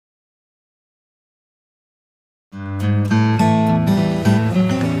Man,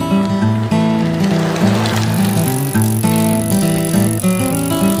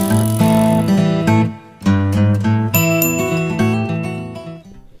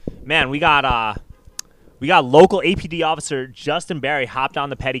 we got local APD officer Justin Barry hopped on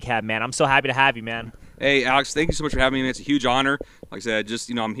the pedicab, man. I'm so happy to have you, man. Hey, Alex, thank you so much for having me. It's a huge honor. Like I said, just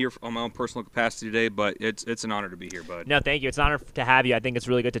I'm here on my own personal capacity today, but it's an honor to be here, bud. No, thank you. It's an honor to have you. I think it's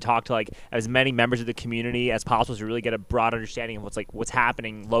really good to talk to as many members of the community as possible to really get a broad understanding of what's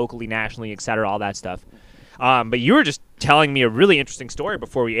happening locally, nationally, et cetera, all that stuff. But you were just telling me a really interesting story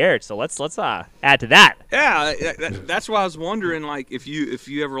before we aired, so let's add to that. Yeah, that's why I was wondering, like, if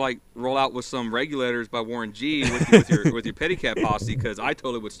you ever like roll out with some regulators by Warren G with your pedicab posse, because I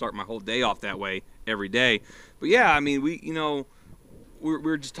totally would start my whole day off that way every day. But yeah, I mean,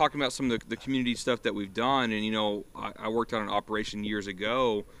 we're just talking about some of the community stuff that we've done, and I worked on an operation years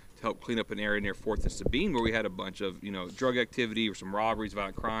ago to help clean up an area near 4th and Sabine where we had a bunch of drug activity or some robberies,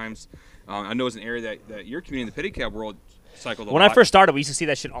 violent crimes. I know it's an area that your community in the pedicab world cycled a lot. When I first started, we used to see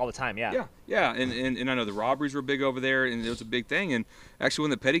that shit all the time. Yeah. Yeah, and I know the robberies were big over there, and it was a big thing. And actually,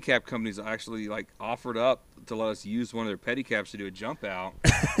 when the pedicab companies actually offered up to let us use one of their pedicabs to do a jump out,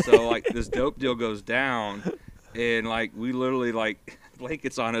 so this dope deal goes down, and we literally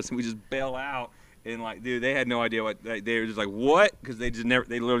blankets on us, and we just bail out. And dude, they had no idea what they were just like, what? Because they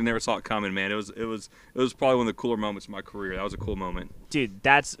literally never saw it coming, man. It was probably one of the cooler moments of my career. That was a cool moment. Dude,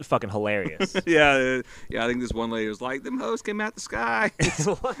 that's fucking hilarious. yeah. I think this one lady was like, them hoes came out the sky.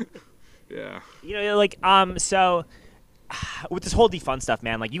 Yeah. So with this whole defund stuff,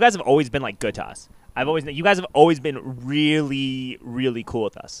 man, you guys have always been good to us. You guys have always been really, really cool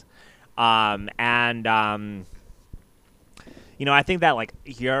with us. I think that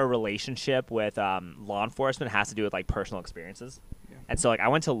your relationship with law enforcement has to do with personal experiences. Yeah. And so I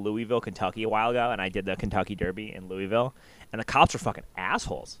went to Louisville, Kentucky a while ago, and I did the Kentucky Derby in Louisville, and the cops were fucking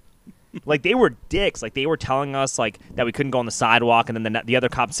assholes. They were dicks. They were telling us that we couldn't go on the sidewalk, and then the other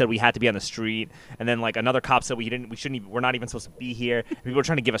cop said we had to be on the street, and then another cop said we're not even supposed to be here. People were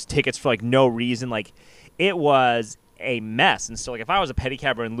trying to give us tickets for no reason. It was a mess. And so if I was a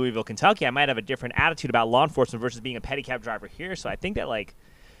pedicabber in Louisville, Kentucky, I might have a different attitude about law enforcement versus being a pedicab driver here. So I think that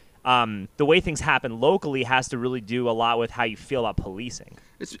the way things happen locally has to really do a lot with how you feel about policing.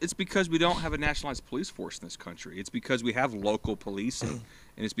 It's because we don't have a nationalized police force in this country. It's because we have local policing,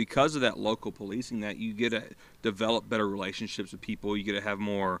 and it's because of that local policing that you get to develop better relationships with people. You get to have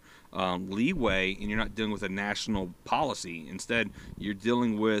more leeway, and you're not dealing with a national policy. Instead, you're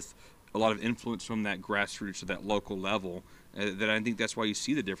dealing with a lot of influence from that grassroots or that local level. That I think that's why you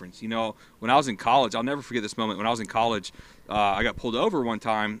see the difference. When I was in college, I'll never forget this moment. When I was in college, I got pulled over one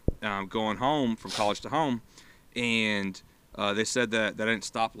time going home from college to home, and they said that I didn't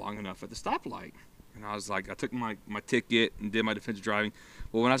stop long enough at the stoplight. And I was like, I took my ticket and did my defensive driving.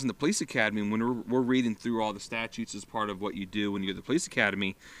 Well, when I was in the police academy, when we're reading through all the statutes as part of what you do when you go to the police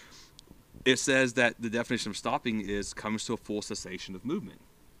academy, it says that the definition of stopping comes to a full cessation of movement.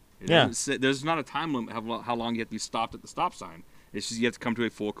 There's not a time limit how long you have to be stopped at the stop sign. It's just you have to come to a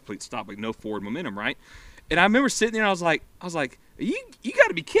full, complete stop, no forward momentum, right? And I remember sitting there, and I was like, you got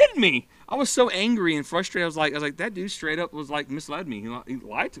to be kidding me! I was so angry and frustrated. I was like, that dude straight up was misled me. He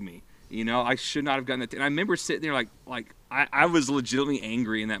lied to me. I should not have gotten that. And I remember sitting there I was legitimately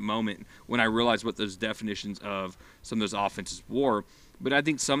angry in that moment when I realized what those definitions of some of those offenses were. But I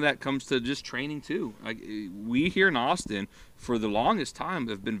think some of that comes to just training too. We here in Austin, for the longest time,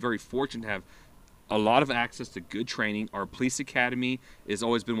 have been very fortunate to have a lot of access to good training. Our police academy has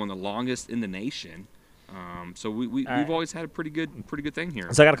always been one of the longest in the nation. So we've always had a pretty good thing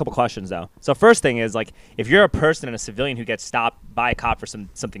here. So I got a couple questions though. So first thing is if you're a person and a civilian who gets stopped by a cop for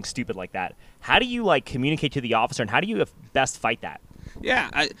something stupid like that, how do you communicate to the officer, and how do you best fight that? Yeah,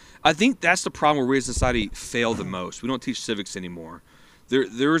 I think that's the problem where we as a society fail the most. We don't teach civics anymore.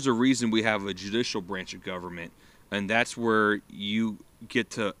 There is a reason we have a judicial branch of government, and that's where you get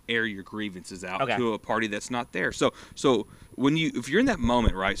to air your grievances out to a party that's not there. So if you're in that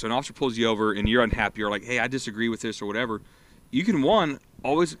moment, right? So an officer pulls you over and you're unhappy, you're like, hey, I disagree with this or whatever. You can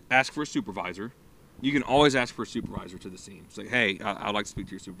always ask for a supervisor. You can always ask for a supervisor to the scene. Say, hey, I'd like to speak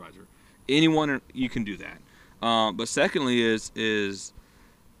to your supervisor. Anyone, you can do that. But secondly, is it's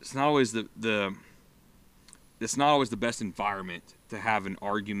not always it's not always the best environment to have an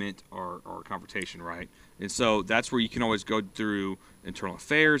argument or a confrontation, right? And so that's where you can always go through internal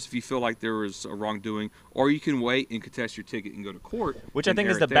affairs if you feel like there was a wrongdoing, or you can wait and contest your ticket and go to court. Which I think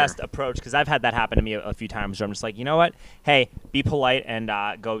is the best approach, because I've had that happen to me a few times where I'm just like, you know what? Hey, be polite and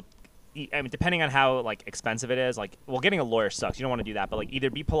go. I mean, depending on how expensive it is, getting a lawyer sucks. You don't want to do that, but either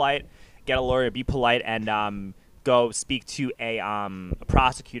be polite, get a lawyer, be polite, and go speak to a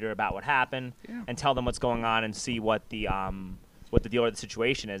prosecutor about what happened Yeah. and tell them what's going on and see what the deal or the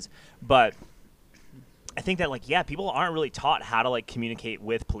situation is. But I think that like people aren't really taught how to like communicate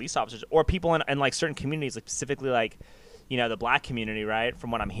with police officers or people in like certain communities, like specifically like the black community, right?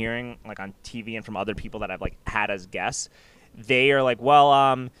 From what I'm hearing like on TV and from other people that I've like had as guests, they are like,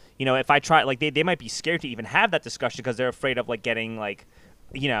 well, if I try, like they might be scared to even have that discussion because they're afraid of like getting like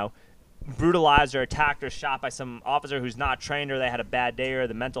brutalized or attacked or shot by some officer who's not trained, or they had a bad day, or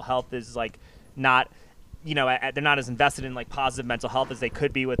the mental health is like not they're not as invested in like positive mental health as they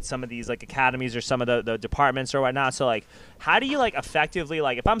could be with some of these like academies or some of the departments or whatnot. So like how do you like effectively,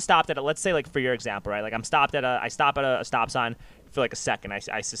 like if I'm stopped at a, let's say like for your example, right, like I stop at a stop sign for like a second,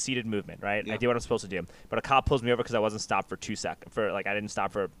 I succeeded movement, right? Yeah. I did what I'm supposed to do, but a cop pulls me over because I wasn't stopped for 2 seconds, for like I didn't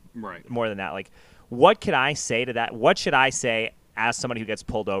stop for Right. more than that. Like what can I say to that? What should I say as somebody who gets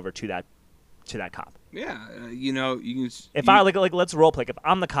pulled over to that cop? Yeah, you can. If I like let's role play. If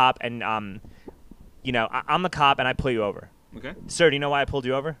I'm the cop and I'm the cop and I pull you over. Okay. Sir, do you know why I pulled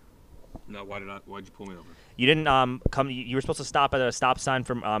you over? No, why'd you pull me over? You didn't come. You were supposed to stop at a stop sign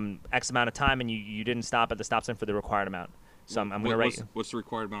for X amount of time, and you didn't stop at the stop sign for the required amount. So I'm going to rate you. What's the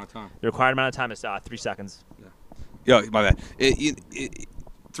required amount of time? The required amount of time is 3 seconds. Yeah, my bad.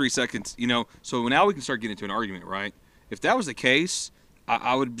 3 seconds. So now we can start getting into an argument, right? If that was the case,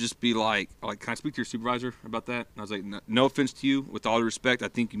 I would just be like, can I speak to your supervisor about that? And I was like, no offense to you, with all due respect, I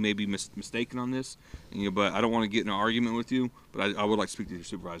think you may be mistaken on this, but I don't want to get in an argument with you, but I would like to speak to your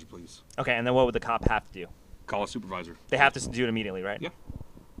supervisor, please. Okay, and then what would the cop have to do? Call a supervisor. They have to do it immediately, right? Yeah.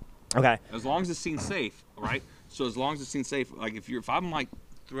 Okay. As long as it's seen safe, right? So as long as it's seen safe, like if I'm like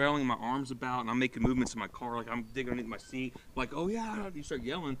thrailing my arms about and I'm making movements in my car, like I'm digging underneath my seat, like, oh yeah, you start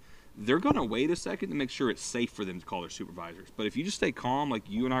yelling, they're going to wait a second to make sure it's safe for them to call their supervisors. But if you just stay calm like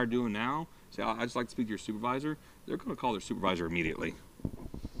you and I are doing now, say, I'd just like to speak to your supervisor, they're going to call their supervisor immediately.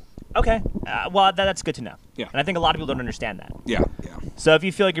 Okay. Well, that's good to know. Yeah. And I think a lot of people don't understand that. Yeah. So if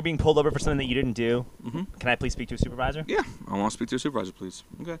you feel like you're being pulled over for something that you didn't do, Mm-hmm. can I please speak to a supervisor? Yeah, I want to speak to your supervisor, please.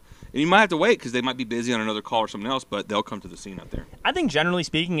 Okay. And you might have to wait because they might be busy on another call or something else, but they'll come to the scene out there. I think generally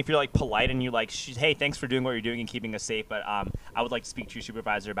speaking, if you're like polite and you're like, hey, thanks for doing what you're doing and keeping us safe, but I would like to speak to your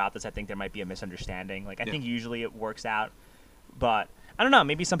supervisor about this. I think there might be a misunderstanding. Like I think usually it works out, but I don't know.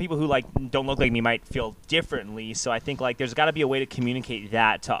 Maybe some people who like don't look like me might feel differently. So I think like there's got to be a way to communicate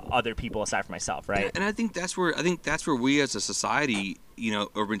that to other people aside from myself, right? And I think that's where we as a society,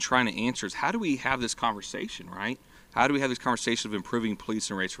 have been trying to answer is how do we have this conversation, right? How do we have this conversation of improving police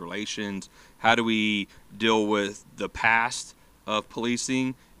and race relations? How do we deal with the past of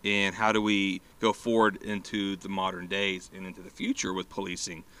policing? And how do we go forward into the modern days and into the future with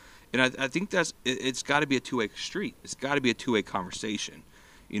policing? And I think it's got to be a two-way street. It's got to be a two-way conversation.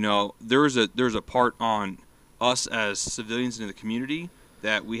 There's a part on us as civilians in the community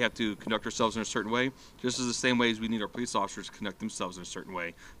that we have to conduct ourselves in a certain way, just as the same way as we need our police officers to conduct themselves in a certain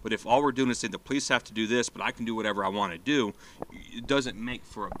way. But if all we're doing is saying the police have to do this, but I can do whatever I want to do, it doesn't make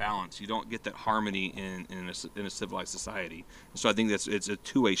for a balance. You don't get that harmony in a civilized society. So I think it's a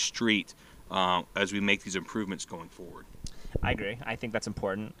two-way street as we make these improvements going forward. I agree. I think that's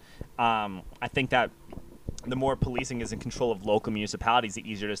important. I think that the more policing is in control of local municipalities, the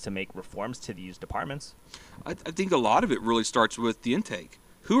easier it is to make reforms to these departments. I think a lot of it really starts with the intake.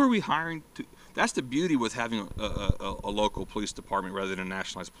 Who are we hiring to? That's the beauty with having a local police department rather than a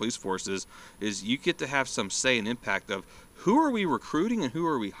nationalized police force is you get to have some say and impact of who are we recruiting and who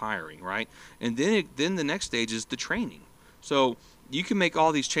are we hiring, right? And then the next stage is the training. So you can make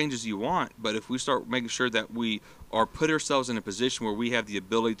all these changes you want, but if we start making sure that we are put ourselves in a position where we have the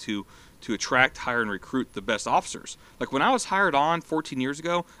ability to attract, hire, and recruit the best officers. Like when I was hired on 14 years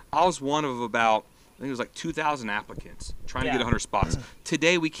ago, I was one of about, I think it was like 2,000 applicants trying to get 100 spots.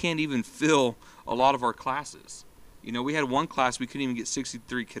 Today, we can't even fill a lot of our classes. We had one class, we couldn't even get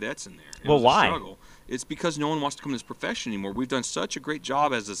 63 cadets in there. It was why? A struggle. It's because no one wants to come to this profession anymore. We've done such a great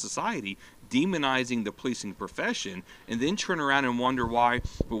job as a society demonizing the policing profession, and then turn around and wonder why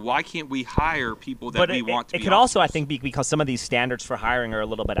can't we hire people that we want to be It could also, I think, be because some of these standards for hiring are a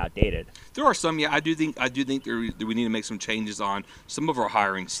little bit outdated. There are some, I do think we need to make some changes on some of our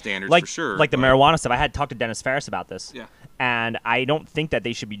hiring standards for sure. Like the marijuana stuff. I had talked to Dennis Ferris about this. Yeah. And I don't think that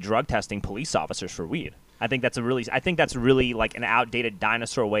they should be drug testing police officers for weed. I think that's really like an outdated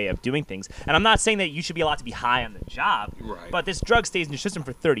dinosaur way of doing things. And I'm not saying that you should be allowed to be high on the job, right. But this drug stays in your system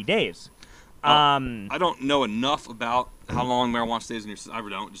for 30 days. I don't know enough about how long marijuana stays in your system. I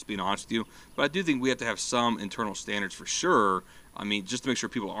don't, just being honest with you. But I do think we have to have some internal standards for sure. I mean, just to make sure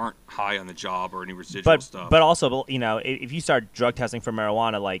people aren't high on the job or any residual stuff. But also, if you start drug testing for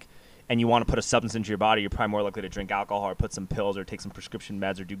marijuana, like, and you want to put a substance into your body, you're probably more likely to drink alcohol or put some pills or take some prescription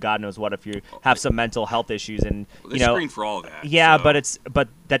meds or do God knows what if you have some mental health issues. And They screen for all of that. Yeah, so. but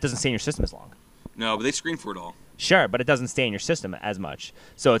that doesn't stay in your system as long. No, but they screen for it all. Sure, but it doesn't stay in your system as much.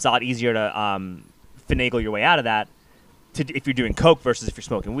 So it's a lot easier to finagle your way out of that if you're doing coke versus if you're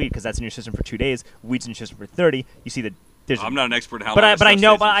smoking weed, because that's in your system for 2 days. Weed's in your system for 30. You see that. I'm not an expert in how. But I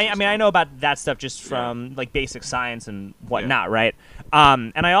know, I know about that stuff just from like basic science and whatnot, right?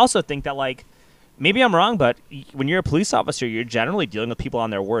 And I also think that like maybe I'm wrong, but when you're a police officer, you're generally dealing with people on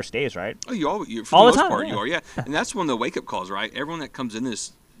their worst days, right? Oh, for all the the most time, part, yeah. you are, yeah. And that's one of the wake up calls, right? Everyone that comes in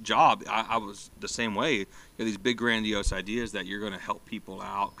this job, I was the same way. You have these big grandiose ideas that you're going to help people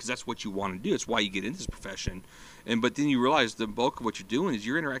out because that's what you want to do. It's why you get into this profession. But then you realize the bulk of what you're doing is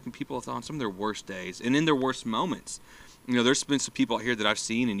you're interacting with people on some of their worst days and in their worst moments. You know, there's been some people out here that I've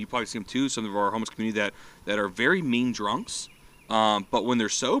seen, and you probably see them too, some of our homeless community that are very mean drunks, but when they're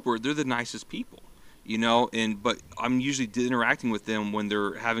sober, they're the nicest people. You know, but I'm usually interacting with them when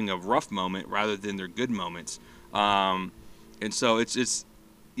they're having a rough moment rather than their good moments. And so it's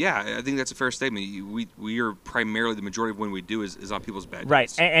yeah, I think that's a fair statement. We are primarily, the majority of when we do is on people's bad days.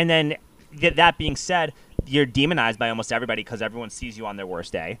 Right, and then that being said, you're demonized by almost everybody because everyone sees you on their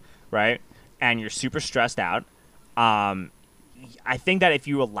worst day, right? And you're super stressed out. I think that if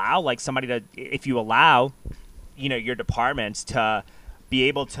you allow your departments to be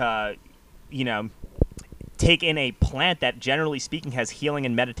able to, take in a plant that generally speaking has healing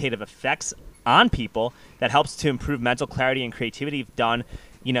and meditative effects on people that helps to improve mental clarity and creativity if done,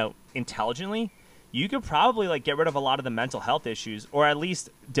 intelligently, you could probably get rid of a lot of the mental health issues or at least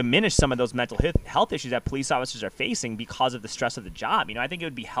diminish some of those mental health issues that police officers are facing because of the stress of the job. I think it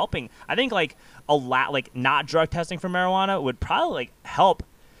would be helping. I think not drug testing for marijuana would probably help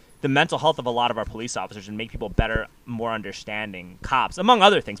the mental health of a lot of our police officers and make people better, more understanding cops, among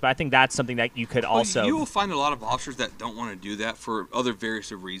other things. But I think that's something that you could also... You will find a lot of officers that don't want to do that for other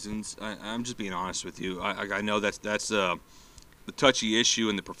various reasons. I'm just being honest with you. I know that's the touchy issue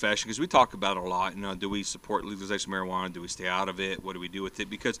in the profession because we talk about it a lot. Do we support legalization of marijuana? Do we stay out of it? What do we do with it?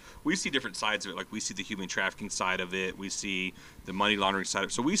 Because we see different sides of it. Like we see the human trafficking side of it. We see the money laundering side of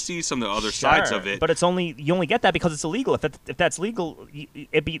it. So we see some of the other sides of it. But you only get that because it's illegal. If that's legal,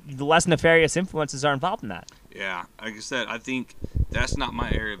 the less nefarious influences are involved in that. Yeah, like I said, I think that's not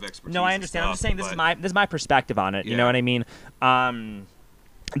my area of expertise. No, I understand. I'm just saying this is my perspective on it. Yeah. You know what I mean?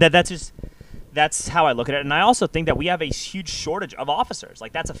 That's how I look at it. And I also think that we have a huge shortage of officers.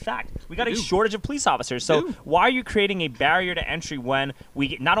 That's a fact. We got a shortage of police officers. So why are you creating a barrier to entry when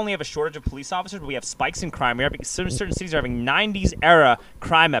we not only have a shortage of police officers, but we have spikes in crime? Certain cities are having 90s-era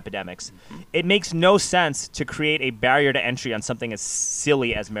crime epidemics. Mm-hmm. It makes no sense to create a barrier to entry on something as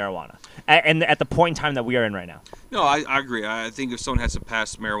silly as marijuana. And at the point in time that we are in right now. No, I agree. I think if someone has some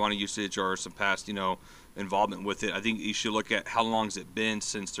past marijuana usage or some past, involvement with it, I think you should look at how long has it been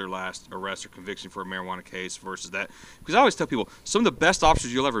since their last arrest or conviction for a marijuana case versus that. Because I always tell people, some of the best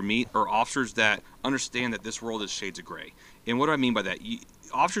officers you'll ever meet are officers that understand that this world is shades of gray. And what do I mean by that?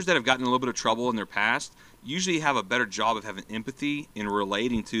 Officers that have gotten in a little bit of trouble in their past usually have a better job of having empathy and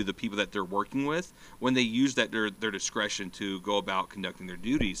relating to the people that they're working with when they use their discretion to go about conducting their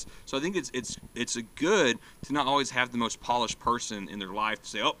duties. So I think it's a good to not always have the most polished person in their life to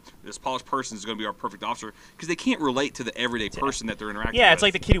say, oh, this polished person is going to be our perfect officer, because they can't relate to the everyday person that they're interacting with. Yeah, it's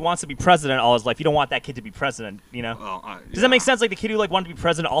like the kid who wants to be president all his life. You don't want that kid to be president, Well, Does that make sense? Like the kid who wanted to be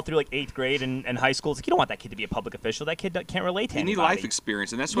president all through 8th grade and high school. It's like you don't want that kid to be a public official. That kid can't relate to anybody. You need life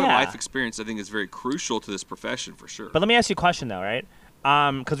experience, and that's why life experience I think is very crucial to this profession for sure. But let me ask you a question though, right?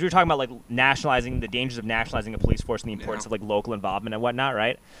 Because we were talking about nationalizing, the dangers of nationalizing a police force and the importance of local involvement and whatnot,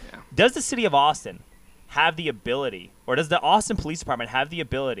 right? Yeah. Does the city of Austin have the ability, or does the Austin Police Department have the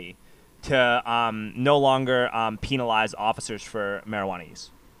ability to no longer penalize officers for marijuana use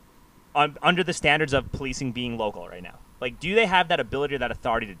under the standards of policing being local right now? Do they have that ability or that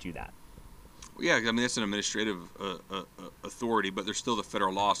authority to do that? Yeah, I mean, that's an administrative authority, but there's still the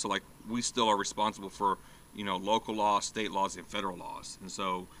federal law. So, we still are responsible for, local laws, state laws, and federal laws. And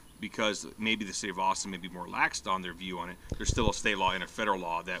so, because maybe the city of Austin may be more laxed on their view on it, there's still a state law and a federal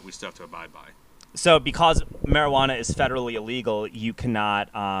law that we still have to abide by. So, because marijuana is federally illegal, you cannot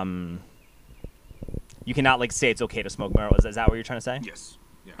say it's okay to smoke marijuana. Is that what you're trying to say? Yes.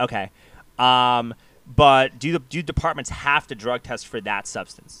 Yeah. Okay. But do departments have to drug test for that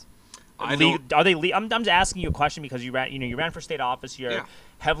substance? Are they? I'm just asking you a question because you ran for state office. You're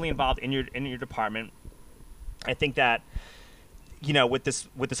heavily involved in your department. I think that you know, with this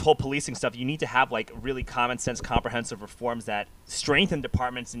whole policing stuff, you need to have like really common sense, comprehensive reforms that strengthen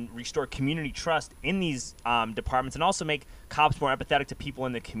departments and restore community trust in these departments, and also make cops more empathetic to people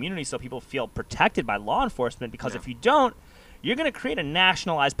in the community, so people feel protected by law enforcement. Because if you don't, you're going to create a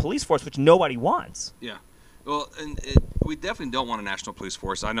nationalized police force, which nobody wants. Yeah. Well, and we definitely don't want a national police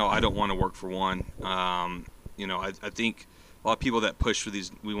force. I know I don't want to work for one. You know, I think a lot of people that push for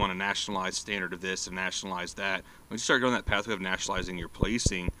these, we want to nationalize standard of this and nationalize that. When you start going that pathway of nationalizing your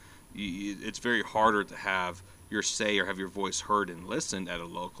policing, it's very harder to have your say or have your voice heard and listened at a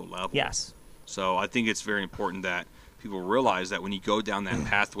local level. Yes. So I think it's very important that people realize that when you go down that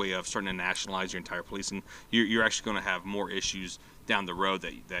pathway of starting to nationalize your entire policing, you're actually going to have more issues down the road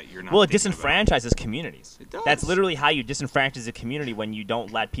that you're not. Well, it thinking disenfranchises about. communities. It does. That's literally how you disenfranchise a community, when you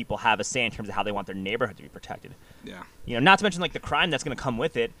don't let people have a say in terms of how they want their neighborhood to be protected. Yeah. You know, not to mention like the crime that's going to come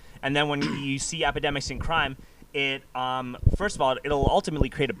with it. And then when you see epidemics in crime, it first of all, it'll ultimately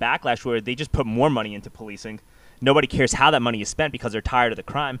create a backlash where they just put more money into policing. Nobody cares how that money is spent because they're tired of the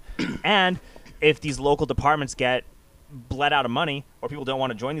crime. And if these local departments get bled out of money, or people don't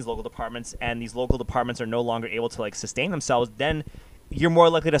want to join these local departments, and these local departments are no longer able to like sustain themselves, then you're more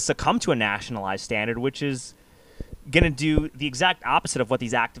likely to succumb to a nationalized standard, which is going to do the exact opposite of what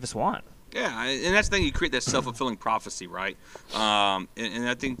these activists want. Yeah, and that's the thing, you create that self-fulfilling prophecy, right? And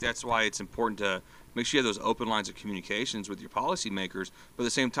I think that's why it's important to make sure you have those open lines of communications with your policymakers, but at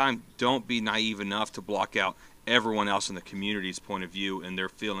the same time, don't be naive enough to block out everyone else in the community's point of view and their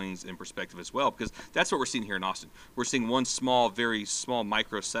feelings and perspective as well, because that's what we're seeing here in Austin. We're seeing one small, very small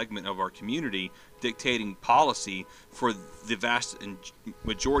micro segment of our community dictating policy for the vast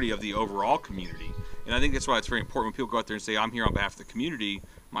majority of the overall community. And I think that's why it's very important when people go out there and say, I'm here on behalf of the community.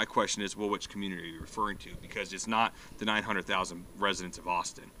 My question is, well, which community are you referring to? Because it's not the 900,000 residents of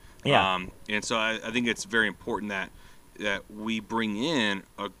Austin. Yeah. And so I think it's very important that we bring in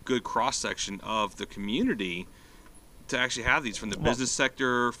a good cross-section of the community to actually have these, from the business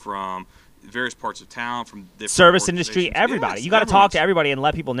sector, from various parts of town, from different service industry, everybody. Yes, you got to talk to everybody and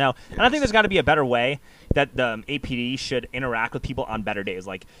let people know. Yes. And I think there's got to be a better way that the APD should interact with people on better days.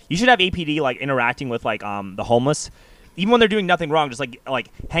 Like, you should have APD like interacting with like the homeless, even when they're doing nothing wrong. Just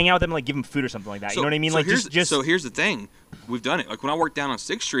like hang out with them, and, like give them food or something like that. You know what I mean? So like just so here's the thing, we've done it. Like when I worked down on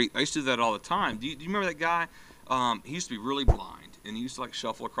 6th Street, I used to do that all the time. Do you remember that guy? He used to be really blind, and he used to like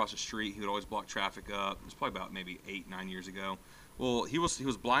shuffle across the street. He would always block traffic up. It was probably about maybe 8-9 years ago. Well, he was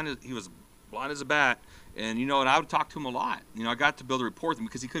blind as a bat, and you know, and I would talk to him a lot. You know, I got to build a rapport with him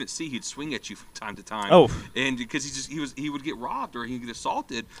because he couldn't see. He'd swing at you from time to time. Oh, and because he would get robbed or he'd get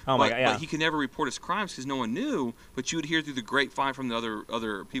assaulted. Oh my God, yeah. But he could never report his crimes because no one knew. But you would hear through the grapevine from the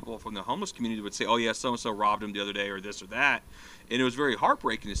other people from the homeless community would say, oh yeah, so and so robbed him the other day, or this or that. And it was very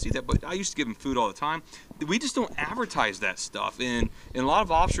heartbreaking to see that. But I used to give him food all the time. We just don't advertise that stuff. And a lot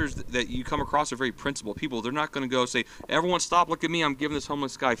of officers that you come across are very principled people. They're not going to go say, everyone stop, look at me, I'm giving this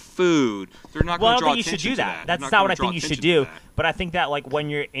homeless guy food. They're not going to draw attention to that. Well, I don't think you should do that. That's not what I think you should do. But I think that like when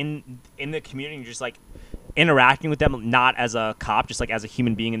you're in the community, you're just like interacting with them, not as a cop, just like as a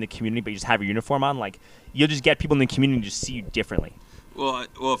human being in the community, but you just have your uniform on, like you'll just get people in the community to just see you differently. Well,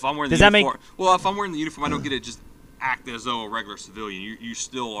 if I'm wearing the uniform, if I'm wearing the uniform, I don't get to just act as though a regular civilian. You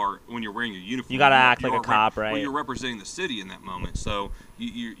still are, when you're wearing your uniform. You gotta act like a cop, right? Well, you're representing the city in that moment, so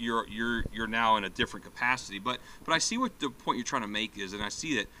you're now in a different capacity. But I see what the point you're trying to make is, and I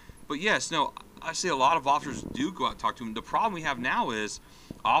see that. But yes, no, I see a lot of officers do go out and talk to them. The problem we have now is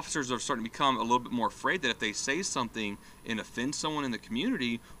officers are starting to become a little bit more afraid that if they say something and offend someone in the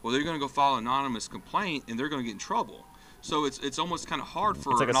community, well, they're going to go file an anonymous complaint and they're going to get in trouble. So it's almost kind of hard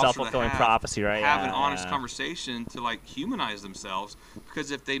for it's like an a officer self-fulfilling to prophecy, right? have an honest conversation to like humanize themselves, because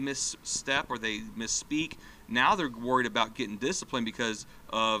if they misstep or they misspeak, now they're worried about getting disciplined because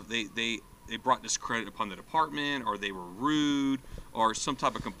of they brought discredit upon the department, or they were rude, or some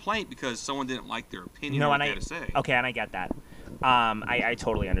type of complaint because someone didn't like their opinion or what they had to say. Okay, and I get that. I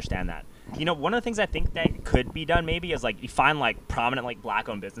totally understand that. You know, one of the things I think that could be done maybe is like you find like prominent like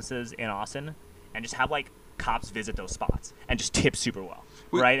black-owned businesses in Austin and just have like cops visit those spots and just tip super well,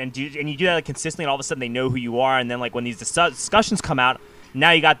 right? And you do that like consistently, and all of a sudden they know who you are, and then like when these discussions come out,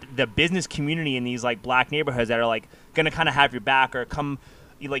 now you got the business community in these like black neighborhoods that are like gonna kind of have your back, or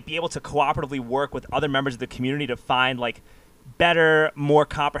be able to cooperatively work with other members of the community to find like better, more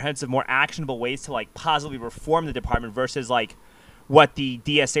comprehensive, more actionable ways to like positively reform the department versus like what the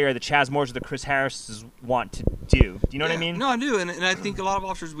DSA or the Chaz Moores or the Chris Harrises want to do. Do you know what I mean? No, I do, and I think a lot of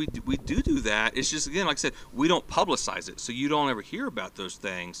officers we do that. It's just, again, like I said, we don't publicize it, so you don't ever hear about those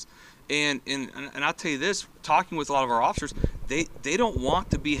things. And I'll tell you this, talking with a lot of our officers, they don't want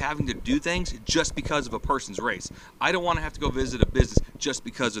to be having to do things just because of a person's race. I don't want to have to go visit a business just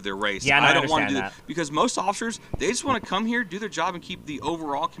because of their race. Yeah, I don't want to do that. because most officers, they just want to come here, do their job, and keep the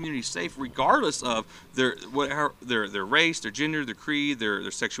overall community safe, regardless of their race, their gender, their creed,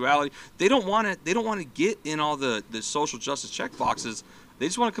 their sexuality. They don't want to get in all the social justice check boxes. They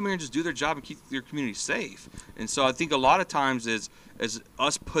just want to come here and just do their job and keep their community safe. And so I think a lot of times as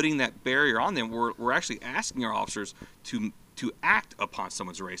us putting that barrier on them, we're actually asking our officers to act upon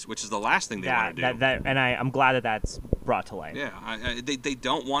someone's race, which is the last thing they want to do. And I'm glad that that's brought to light. Yeah, they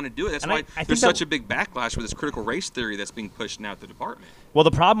don't want to do it. That's why I there's such a big backlash with this critical race theory that's being pushed now at the department. Well, the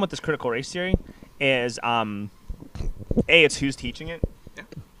problem with this critical race theory is, A, it's who's teaching it. Yeah.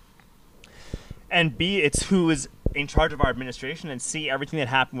 And B, it's who is in charge of our administration, and C, everything that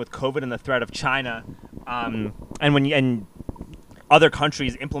happened with COVID and the threat of China, and other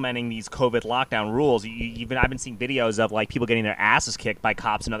countries implementing these COVID lockdown rules. I've been seeing videos of like people getting their asses kicked by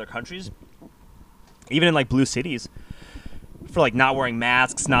cops in other countries, even in like blue cities, for like not wearing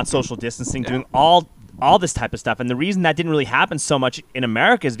masks, not social distancing, doing all this type of stuff. And the reason that didn't really happen so much in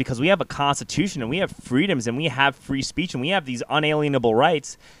America is because we have a constitution and we have freedoms and we have free speech and we have these unalienable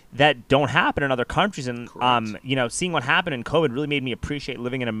rights that don't happen in other countries. And seeing what happened in COVID really made me appreciate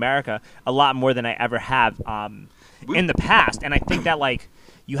living in America a lot more than I ever have in the past. And I think that like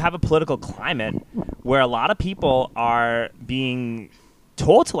you have a political climate where a lot of people are being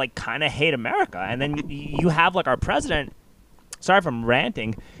told to like kind of hate America, and then you have like our president. Sorry if I'm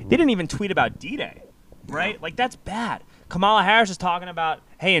ranting. They didn't even tweet about D-Day. Right? Like, that's bad. Kamala Harris is talking about,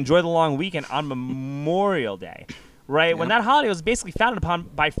 hey, enjoy the long weekend on Memorial Day. Right? Yeah. When that holiday was basically founded upon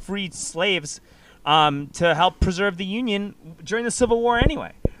by freed slaves to help preserve the Union during the Civil War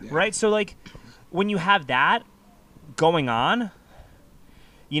anyway. Yeah. Right? So, like, when you have that going on,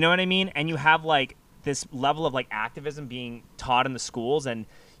 you know what I mean? And you have, like, this level of, like, activism being taught in the schools, and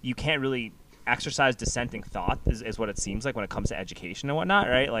you can't really exercise dissenting thought is what it seems like when it comes to education and whatnot,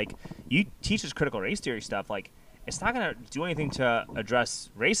 right? Like, you teach this critical race theory stuff, like, it's not going to do anything to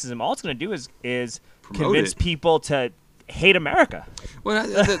address racism. All it's going to do is convince people to hate America. Well,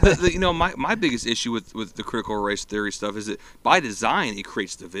 my biggest issue with the critical race theory stuff is that by design it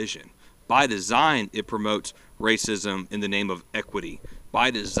creates division. By design it promotes racism in the name of equity. By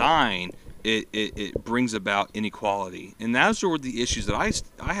design it brings about inequality, and those are the issues that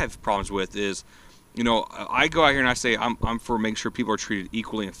I have problems with. Is, I go out here and I say I'm for making sure people are treated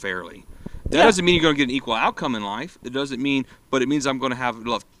equally and fairly. That doesn't mean you're going to get an equal outcome in life. It doesn't mean, but it means I'm going to have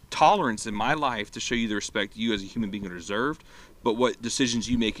enough tolerance in my life to show you the respect you as a human being are deserved. But what decisions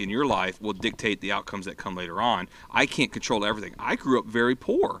you make in your life will dictate the outcomes that come later on. I can't control everything. I grew up very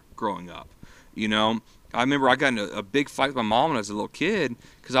poor growing up. I remember I got in a big fight with my mom when I was a little kid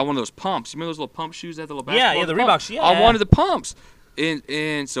because I wanted those pumps. You remember those little pump shoes that had the little basketball? Yeah, the Reeboks. Yeah, I wanted the pumps,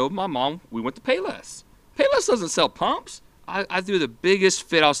 and so my mom, we went to Payless. Payless doesn't sell pumps. I threw the biggest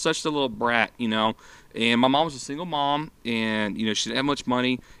fit. I was such a little brat, And my mom was a single mom, and she didn't have much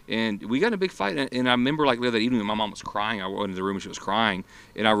money, and we got in a big fight. And I remember like later that evening, my mom was crying. I went into the room and she was crying,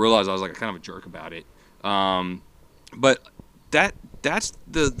 and I realized I was like kind of a jerk about it. But that's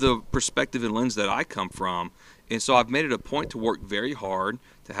the perspective and lens that I come from, and so I've made it a point to work very hard,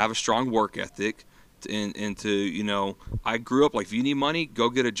 to have a strong work ethic, and to I grew up like, if you need money, go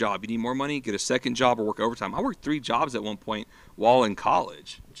get a job. You need more money, get a second job or work overtime. I worked 3 jobs at one point while in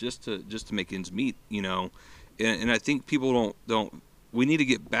college just to make ends meet. And I think people don't. We need to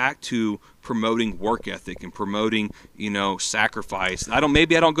get back to promoting work ethic and promoting, sacrifice.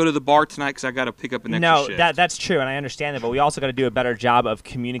 Maybe I don't go to the bar tonight because I got to pick up an extra shift. No, that's true, and I understand that. But we also got to do a better job of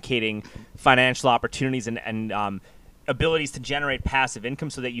communicating financial opportunities and abilities to generate passive income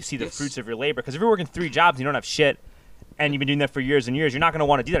so that you see the fruits of your labor. Because if you're working 3 jobs and you don't have shit, and you've been doing that for years and years, you're not going to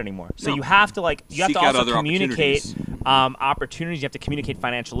want to do that anymore. So you have to also communicate opportunities. You have to communicate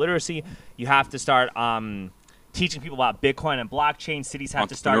financial literacy. You have to start teaching people about Bitcoin and blockchain. Cities have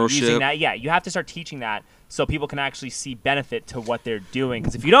to start using that. Yeah, you have to start teaching that so people can actually see benefit to what they're doing.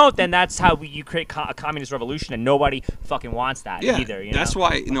 Because if you don't, then that's how you create a communist revolution, and nobody fucking wants that either. That's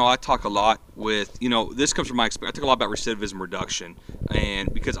why I talk a lot with this comes from my experience. I talk a lot about recidivism reduction,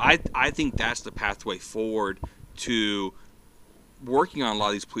 and because I think that's the pathway forward to working on a lot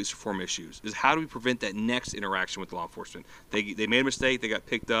of these police reform issues, is how do we prevent that next interaction with law enforcement? They made a mistake, they got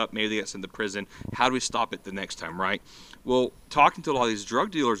picked up, maybe they got sent to prison. How do we stop it the next time, right? Well, talking to a lot of these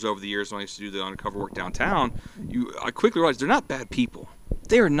drug dealers over the years when I used to do the undercover work downtown, I quickly realized they're not bad people.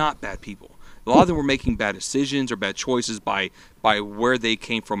 They are not bad people. a lot of them were making bad decisions or bad choices by where they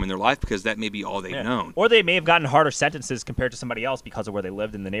came from in their life, because that may be all they've known. Or they may have gotten harder sentences compared to somebody else because of where they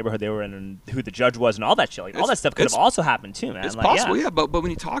lived in the neighborhood they were in and who the judge was and all that shit. Like, all that stuff could have also happened too, man. It's like, possible, yeah. But when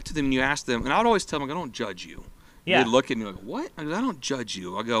you talk to them and you ask them, and I would always tell them, like, I don't judge you. Yeah. They look at me like, what? I don't judge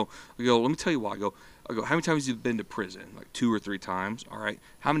you. I go, let me tell you why. I go, how many times have you been to prison? Like 2 or 3 times. All right.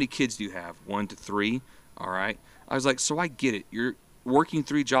 How many kids do you have? 1 to 3. All right. I was like, so I get it. You're working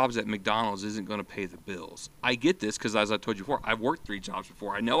 3 jobs at McDonald's isn't going to pay the bills. I get this because, as I told you before, I've worked 3 jobs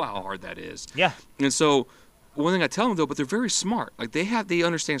before. I know how hard that is. Yeah. And so one thing I tell them, though, but they're very smart. Like, they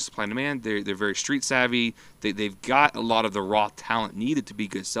understand supply and demand. They're very street savvy. They've got a lot of the raw talent needed to be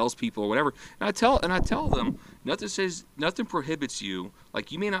good salespeople or whatever. And I tell them, nothing prohibits you.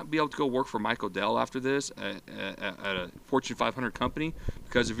 Like, you may not be able to go work for Michael Dell after this at a Fortune 500 company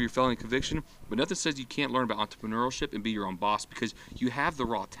because of your felony conviction, but nothing says you can't learn about entrepreneurship and be your own boss because you have the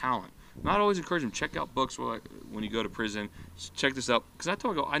raw talent. Not always encourage them. Check out books when you go to prison. Check this out. Because I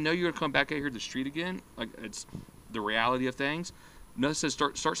told them, I know you're going to come back out here to the street again. Like, it's the reality of things. Nothing says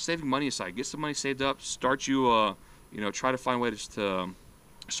start saving money aside. Get some money saved up. Start try to find ways to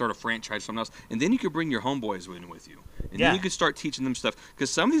start a franchise or something else. And then you could bring your homeboys in with you. And then you could start teaching them stuff. Because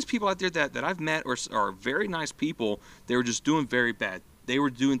some of these people out there that I've met are very nice people. They were just doing very bad. They were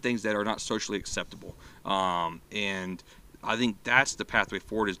doing things that are not socially acceptable. And I think that's the pathway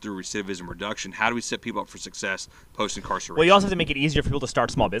forward, is through recidivism reduction. How do we set people up for success post-incarceration? Well, you also have to make it easier for people to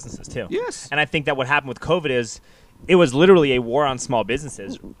start small businesses, too. Yes. And I think that what happened with COVID is it was literally a war on small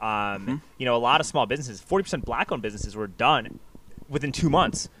businesses. A lot of small businesses, 40% black-owned businesses were done within 2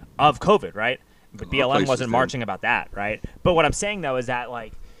 months of COVID, right? But BLM wasn't marching about that, right? But what I'm saying, though, is that,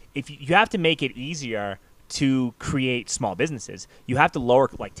 like, if you have to make it easier to create small businesses, you have to lower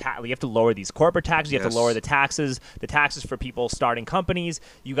you have to lower these corporate taxes. You have to lower the taxes for people starting companies.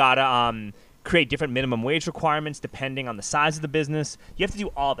 You gotta create different minimum wage requirements depending on the size of the business. You have to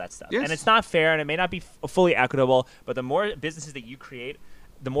do all that stuff, and it's not fair, and it may not be fully equitable. But the more businesses that you create,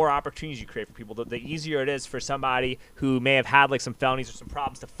 the more opportunities you create for people, the easier it is for somebody who may have had like some felonies or some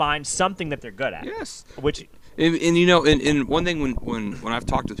problems to find something that they're good at. Yes. Which. And one thing when I've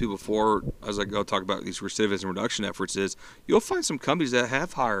talked to people before, as I go talk about these recidivism reduction efforts, is you'll find some companies that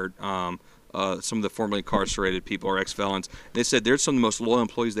have hired some of the formerly incarcerated people or ex-felons. They said they're some of the most loyal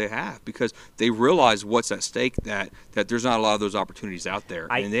employees they have because they realize what's at stake, that there's not a lot of those opportunities out there,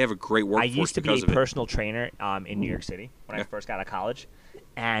 and they have a great workforce. I used to be a personal trainer in New York City when I first got out of college.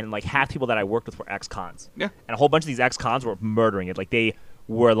 And like half people that I worked with were ex-cons. Yeah. And a whole bunch of these ex-cons were murdering it. Like they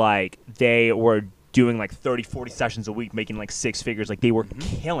were doing like 30, 40 sessions a week, making like 6 figures. Like they were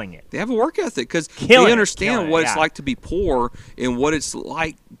killing it. They have a work ethic because they understand what it's like to be poor and what it's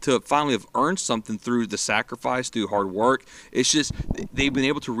like to finally have earned something through the sacrifice, through hard work. It's just they've been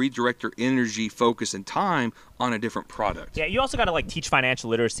able to redirect their energy, focus, and time on a different product. Yeah, you also got to like teach financial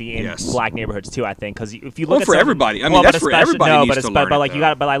literacy in black neighborhoods too. I think because if you look at for everybody, I mean that's for everybody. No, needs to learn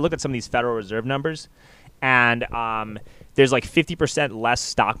but I look at some of these Federal Reserve numbers, and there's like 50% less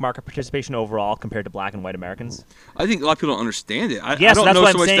stock market participation overall compared to black and white Americans. I think a lot of people don't understand it. I so don't that's know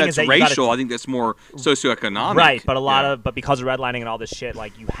what so I'm much saying that's is that racial. I think that's more socioeconomic. Right, but but because of redlining and all this shit,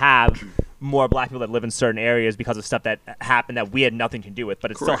 like you have more black people that live in certain areas because of stuff that happened that we had nothing to do with,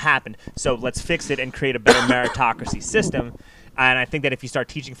 but it still happened. So let's fix it and create a better meritocracy system. And I think that if you start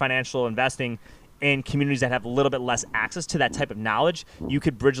teaching financial investing in communities that have a little bit less access to that type of knowledge, you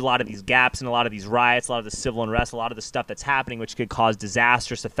could bridge a lot of these gaps and a lot of these riots, a lot of the civil unrest, a lot of the stuff that's happening, which could cause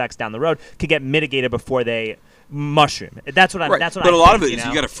disastrous effects down the road, could get mitigated before they mushroom. That's what I'm. That's what. But a lot of it is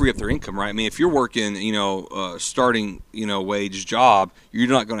you got to free up their income, right? I mean, if you're working, starting, wage job, you're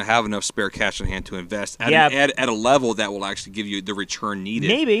not going to have enough spare cash on hand to invest at a level that will actually give you the return needed.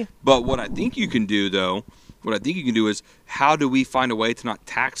 Maybe. But what I think you can do, though. What I think you can do is, how do we find a way to not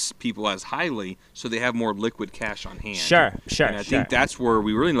tax people as highly so they have more liquid cash on hand? Sure. And I think that's where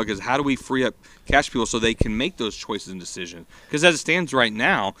we really look, is how do we free up cash people so they can make those choices and decisions? Because as it stands right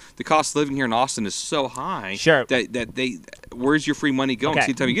now, the cost of living here in Austin is so high that where's your free money going? Okay.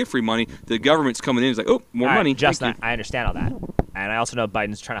 Anytime you get free money, the government's coming in and it's like, oh, more money. Justin, I understand all that. And I also know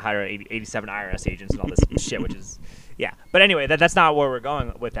Biden's trying to hire 87 IRS agents and all this shit, which is... Yeah, but anyway, that's not where we're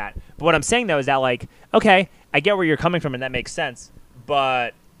going with that. But what I'm saying, though, is that, like, okay, I get where you're coming from, and that makes sense.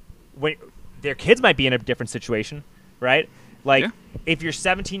 But when their kids might be in a different situation, right? Like, if your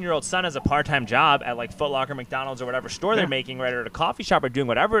 17-year-old son has a part-time job at, like, Foot Locker, McDonald's, or whatever store they're making, right, or at a coffee shop or doing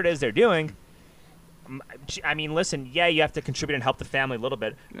whatever it is they're doing, I mean, listen, yeah, you have to contribute and help the family a little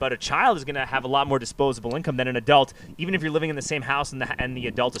bit, but a child is going to have a lot more disposable income than an adult. Even if you're living in the same house and the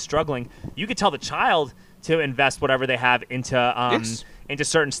adult is struggling, you could tell the child to invest whatever they have into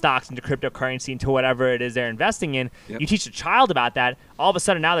certain stocks, into cryptocurrency, into whatever it is they're investing in. Yep. You teach the child about that. All of a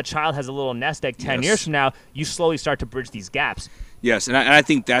sudden, now the child has a little nest egg. 10 years from now, you slowly start to bridge these gaps. Yes, and I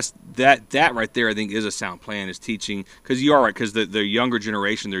think that right there, I think, is a sound plan, is teaching, because you are right, because the younger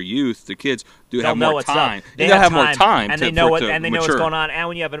generation, their youth, the kids They'll have know more what's time. up. They have more time, and to, they know for it what to and they know mature. what's going on. And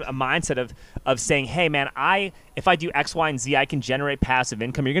when you have a mindset of saying, "Hey, man, if I do X, Y, and Z, I can generate passive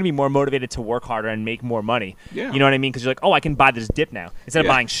income." You're going to be more motivated to work harder and make more money. Yeah. You know what I mean? Because you're like, "Oh, I can buy this dip now instead of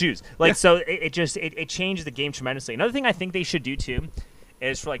Yeah. buying shoes." Like, Yeah. so it changes the game tremendously. Another thing I think they should do too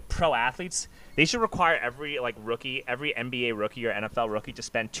is for like pro athletes. They should require every NBA rookie or NFL rookie to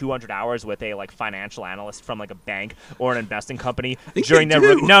spend 200 hours with a like financial analyst from like a bank or an investing company during their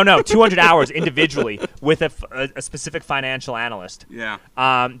 200 hours individually with a specific financial analyst. Yeah.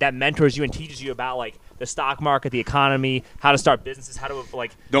 That mentors you and teaches you about like the stock market, the economy, how to start businesses, how to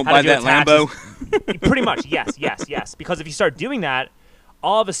like Don't how buy to do that taxes. Lambo. Pretty much, yes. Because if you start doing that,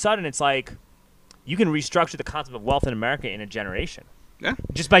 all of a sudden it's like you can restructure the concept of wealth in America in a generation. Yeah.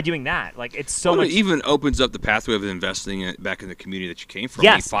 Just by doing that, like it's so Well, much. it even opens up the pathway of investing back in the community that you came from.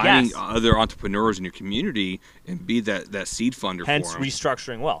 Yes, Finding yes. other entrepreneurs in your community and be that seed funder Hence for them.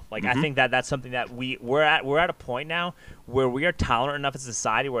 restructuring wealth. Like I think that's something that we're at a point now where we are tolerant enough as a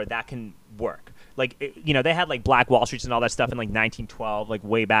society where that can work. Like they had like Black Wall Streets and all that stuff in like 1912, like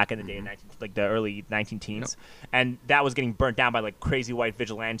way back in the day, like the early 19-teens, and that was getting burnt down by like crazy white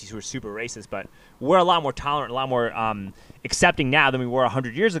vigilantes who were super racist. But we're a lot more tolerant, a lot more accepting now than we were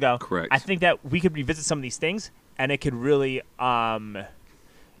 100 years ago. Correct. I think that we could revisit some of these things, and it could really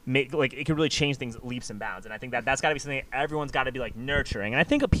it could really change things leaps and bounds. And I think that's got to be something everyone's got to be like nurturing. And I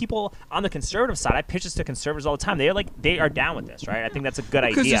think of people on the conservative side, I pitch this to conservatives all the time. They are down with this, right? I think that's a good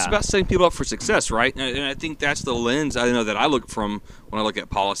idea. Because it's about setting people up for success, right? And I think that's the lens I know that I look from when I look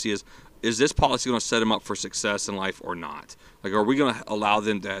at policy is this policy going to set them up for success in life or not? Like, are we going to allow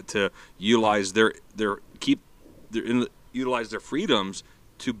them to utilize utilize their freedoms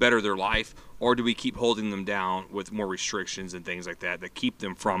to better their life, or do we keep holding them down with more restrictions and things like that keep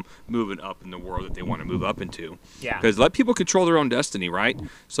them from moving up in the world that they want to move up into? Yeah. Because let people control their own destiny, right?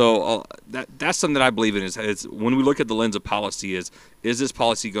 So that's something that I believe in is when we look at the lens of policy is this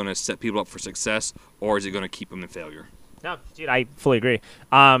policy going to set people up for success, or is it going to keep them in failure? No, dude, I fully agree.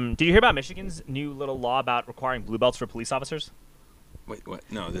 Did you hear about Michigan's new little law about requiring blue belts for police officers? Wait, what?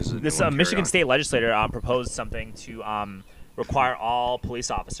 No, this is This Michigan state legislator proposed something to require all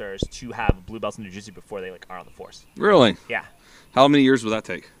police officers to have blue belts in jiu-jitsu before they are on the force. Really? Yeah, How many years will that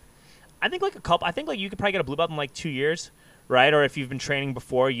take? I think like a couple. I think like you could probably get a blue belt in like 2 years, right? Or if you've been training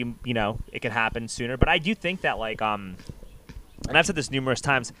before, you know it could happen sooner. But I do think that and I've said this numerous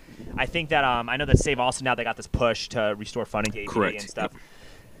times. I think that I know that Save Austin now they got this push to restore funding to APD Correct. and stuff.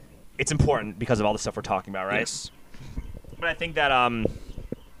 It's important because of all the stuff we're talking about, right? Yes. But I think that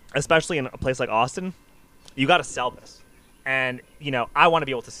especially in a place like Austin, you got to sell this. And, I want to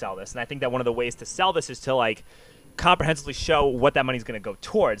be able to sell this. And I think that one of the ways to sell this is to, comprehensively show what that money is going to go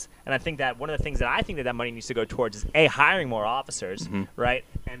towards. And I think that one of the things that I think that money needs to go towards is, A, hiring more officers, right?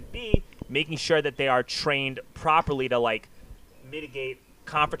 And, B, making sure that they are trained properly to, mitigate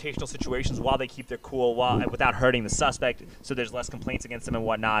confrontational situations while they keep their cool without hurting the suspect so there's less complaints against them and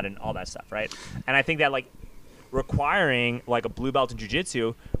whatnot and all that stuff, right? And I think that, requiring a blue belt in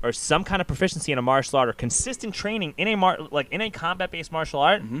jiu-jitsu or some kind of proficiency in a martial art or consistent training in a combat-based martial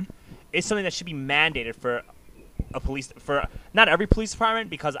art is something that should be mandated for not every police department,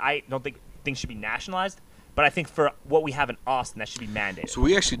 because I don't think things should be nationalized, but I think for what we have in Austin, that should be mandated. So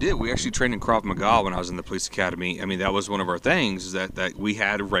we actually did. We actually trained in Krav Maga when I was in the police academy. I mean, that was one of our things, is that we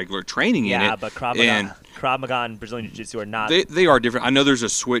had regular training in it. Yeah, but Krav Maga and Brazilian Jiu-Jitsu are not. They are different. I know there's a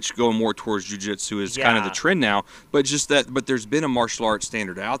switch going more towards jiu-jitsu is kind of the trend now, but there's been a martial arts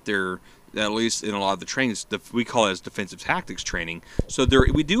standard out there, at least in a lot of the trainings, we call it as defensive tactics training. So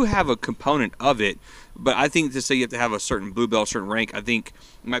we do have a component of it, but I think to say you have to have a certain blue belt, certain rank, I think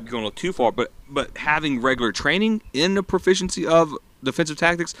it might be going a little too far. But having regular training in the proficiency of defensive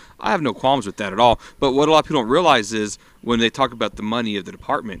tactics, I have no qualms with that at all. But what a lot of people don't realize is when they talk about the money of the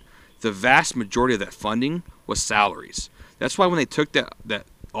department, the vast majority of that funding was salaries. That's why when they took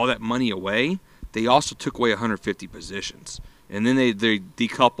all that money away, they also took away 150 positions. And then they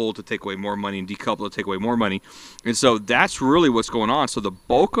decouple to take away more money and decouple to take away more money. And so that's really what's going on. So the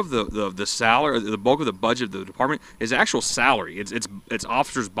bulk of the salary, the bulk of the budget of the department is actual salary. It's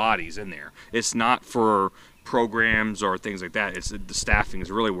officers' bodies in there. It's not for programs or things like that. It's the staffing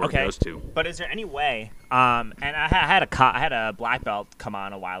is really where it goes to. But is there any way? And I had a black belt come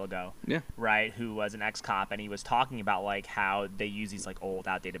on a while ago. Yeah. Right, who was an ex-cop, and he was talking about like how they use these like old,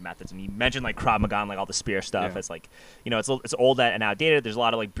 outdated methods, and he mentioned like Krav Maga, and, like all the spear stuff. Yeah. It's like, it's old and outdated. There's a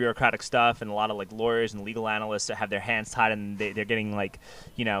lot of like bureaucratic stuff, and a lot of like lawyers and legal analysts that have their hands tied, and they're getting like,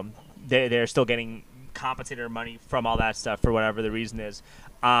 they're still getting compensated or money from all that stuff for whatever the reason is.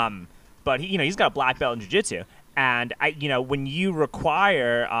 But he's got a black belt in jiu-jitsu. And when you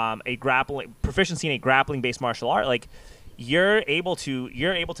require a proficiency in a grappling-based martial art, like you're able to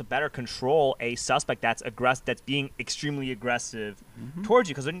better control a suspect that's being extremely aggressive towards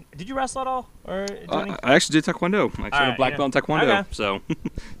you. Because did you wrestle at all? Or I actually did Taekwondo. I actually had a black belt in Taekwondo. Okay.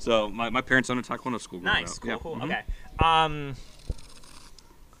 So my parents owned a Taekwondo school. Nice, cool, yeah. cool. Mm-hmm. Okay.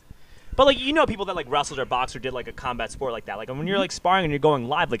 But like people that like wrestled or boxed or did like a combat sport like that, like when you're like sparring and you're going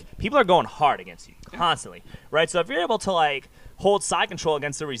live, like people are going hard against you constantly, right? So if you're able to like hold side control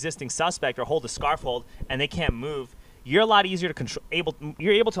against a resisting suspect or hold a scarf hold and they can't move, you're a lot easier to control.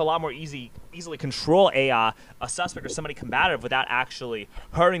 You're able to a lot more easily control a suspect or somebody combative without actually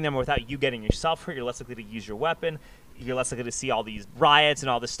hurting them or without you getting yourself hurt. You're less likely to use your weapon. You're less likely to see all these riots and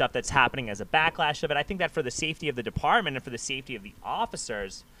all this stuff that's happening as a backlash of it. I think that for the safety of the department and for the safety of the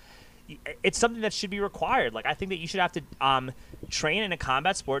officers, it's something that should be required. Like I think that you should have to train in a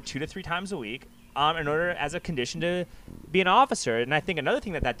combat sport 2 to 3 times a week in order as a condition to be an officer. And I think another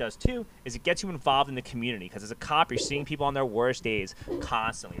thing that does too is it gets you involved in the community, because as a cop you're seeing people on their worst days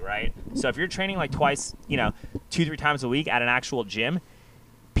constantly, right? So if you're training like twice, 2-3 times a week at an actual gym,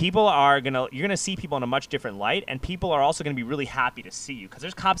 you're gonna see people in a much different light, and people are also gonna be really happy to see you, because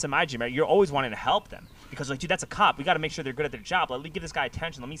there's cops in my gym, right? You're always wanting to help them because like, dude, that's a cop. We got to make sure they're good at their job. Let me give this guy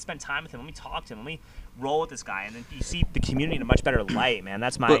attention. Let me spend time with him. Let me talk to him. Let me roll with this guy, and then you see the community in a much better light, man.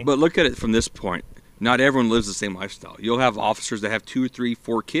 That's my. But look at it from this point. Not everyone lives the same lifestyle. You'll have officers that have 2, 3,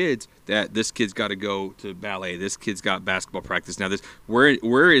 4 kids. That this kid's got to go to ballet. This kid's got basketball practice. Now,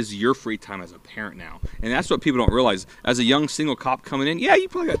 where is your free time as a parent now? And that's what people don't realize. As a young single cop coming in, yeah, you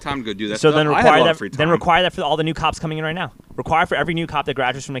probably got time to go do that. So stuff. then require that for all the new cops coming in right now. Require for every new cop that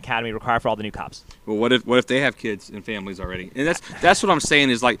graduates from the academy. Require for all the new cops. Well, what if they have kids and families already? And that's what I'm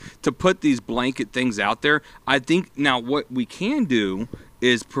saying is like to put these blanket things out there. I think now what we can do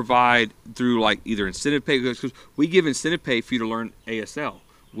is provide through like either incentive pay, because we give incentive pay for you to learn ASL.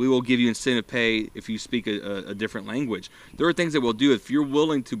 We will give you incentive pay if you speak a different language. There are things that we'll do. If you're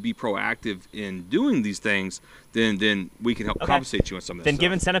willing to be proactive in doing these things, then we can help compensate you on some of that Then stuff.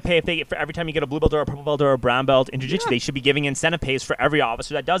 give incentive pay for every time you get a blue belt or a purple belt or a brown belt in jiu-jitsu. They should be giving incentive pays for every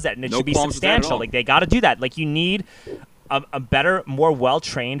officer that does that, and it should be substantial. Like they got to do that. Like you need a better, more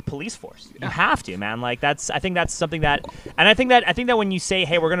well-trained police force. You have to, man. Like I think that's something that, and I think that when you say,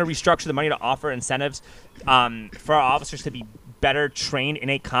 hey, we're going to restructure the money to offer incentives for our officers to be better trained in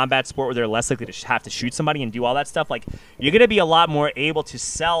a combat sport where they're less likely to have to shoot somebody and do all that stuff, like you're going to be a lot more able to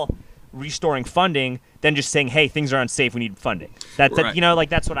sell restoring funding than just saying, hey, things are unsafe, we need funding. That's what I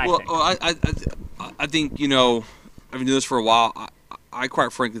think. Well, I think, I've been doing this for a while. I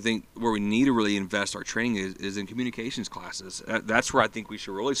quite frankly think where we need to really invest our training is in communications classes. That's where I think we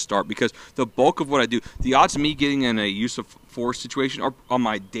should really start, because the bulk of what I do, the odds of me getting in a use of force situation or on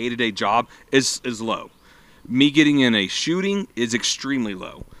my day-to-day job is low. Me getting in a shooting is extremely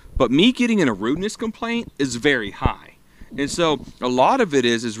low. But me getting in a rudeness complaint is very high. And so a lot of it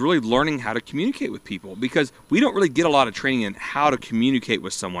is really learning how to communicate with people, because we don't really get a lot of training in how to communicate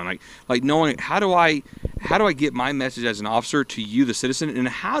with someone, like knowing how do I get my message as an officer to you, the citizen, and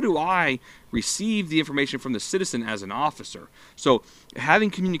how do I receive the information from the citizen as an officer. So having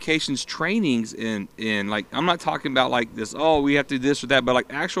communications trainings in like, I'm not talking about like this, we have to do this or that, but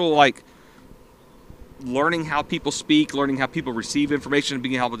like actual like learning how people speak, learning how people receive information, and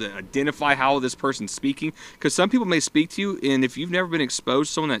being able to identify how this person's speaking. Because some people may speak to you, and if you've never been exposed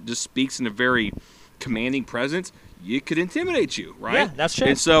to someone that just speaks in a very commanding presence, it could intimidate you, right? Yeah, that's true.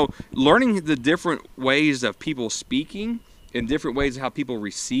 And so learning the different ways of people speaking and different ways of how people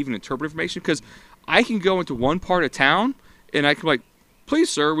receive and interpret information. Because I can go into one part of town, and I can be like, please,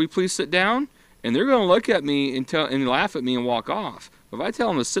 sir, will you please sit down? And they're going to look at me and laugh at me and walk off. If I tell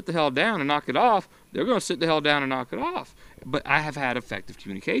them to sit the hell down and knock it off, they're going to sit the hell down and knock it off. But I have had effective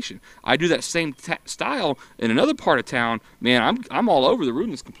communication. I do that same style in another part of town. Man, I'm all over the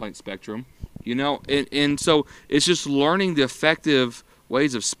rudeness complaint spectrum, And so it's just learning the effective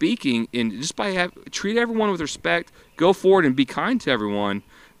ways of speaking, and just by treat everyone with respect, go forward and be kind to everyone,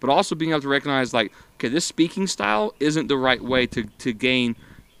 but also being able to recognize, like, okay, this speaking style isn't the right way to gain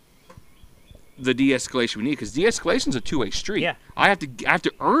the de-escalation we need, because de-escalation is a two-way street. Yeah. I have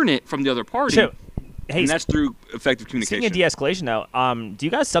to earn it from the other party. True. Hey, and that's through effective communication. speaking of de-escalation, though, do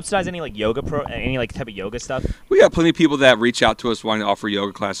you guys subsidize any like any like type of yoga stuff? We got plenty of people that reach out to us wanting to offer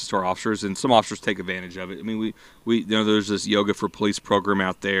yoga classes to our officers, and some officers take advantage of it. I mean, we there's this yoga for police program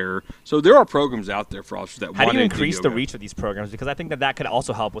out there, so there are programs out there for officers that want to do How do you increase the yoga. reach of these programs? Because I think that could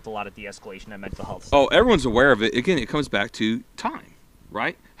also help with a lot of de-escalation and mental health. Oh, everyone's aware of it. Again, it comes back to time,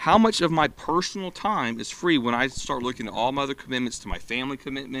 right? How much of my personal time is free when I start looking at all my other commitments to my family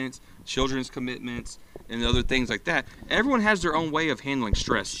commitments, children's commitments, and other things like that. Everyone has their own way of handling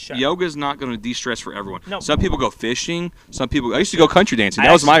stress. Sure. Yoga is not going to de-stress for everyone. No. Some people go fishing. Some people. I used to go country dancing.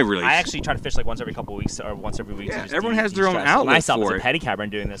 That was my release. I actually try to fish like once every couple of weeks or once every week. Yeah, to just everyone has their own de-stress. outlet Myself for as it. a pedicab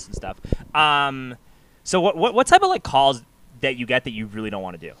and doing this and stuff. So what type of like calls that you get that you really don't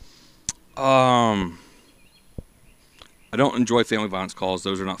want to do? I don't enjoy family violence calls.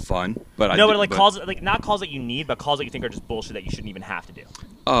 Those are not fun. But No, but like calls, like not calls that you need, but calls that you think are just bullshit that you shouldn't even have to do.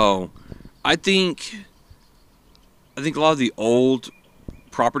 Oh, I think a lot of the old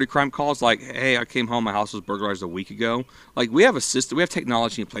property crime calls, like, hey, I came home, my house was burglarized a week ago. Like, we have a system, we have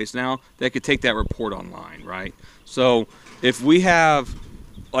technology in place now that could take that report online, right? So if we have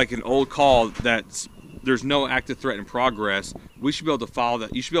like an old call that's there's no active threat in progress, we should be able to file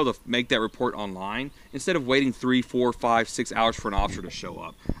that. You should be able to make that report online instead of waiting 3, 4, 5, 6 hours for an officer to show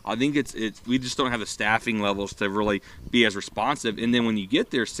up. I think it's we just don't have the staffing levels to really be as responsive. And then when you get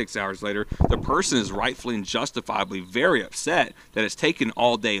there 6 hours later, the person is rightfully and justifiably very upset that it's taken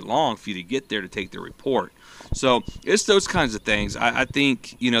all day long for you to get there to take their report. So it's those kinds of things. I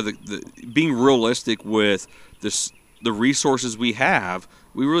think, you know, the being realistic with this, the resources we have,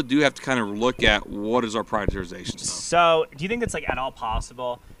 we really do have to kind of look at what is our prioritization stuff. So do you think it's like at all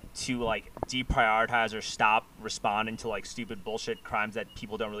possible to like deprioritize or stop responding to like stupid bullshit crimes that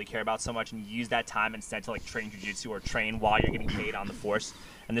people don't really care about so much, and use that time instead to like train jiu-jitsu or train while you're getting paid on the force?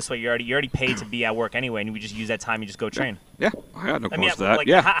 And this way you're already paid to be at work anyway, and we just use that time, you just go train. Yeah, I got no cause to like, that.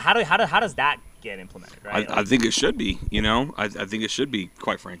 Yeah, how does that get implemented, right? I think it should be. You know, I think it should be.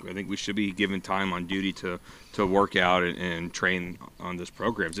 Quite frankly, I think we should be given time on duty to work out and train on those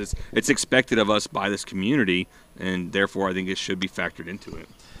programs. It's expected of us by this community, and therefore I think it should be factored into it.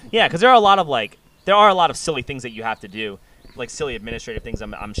 Yeah, because there are a lot of silly things that you have to do, like silly administrative things.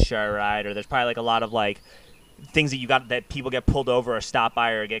 I'm sure, right? Or there's probably like a lot of like things that people get pulled over or stopped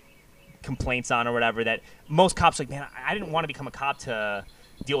by or get complaints on or whatever. That most cops like, man, I didn't want to become a cop to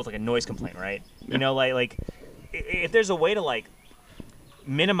deal with like a noise complaint, right? Yeah. You know, like if there's a way to like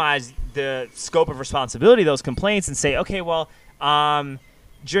minimize the scope of responsibility of those complaints and say, okay, well,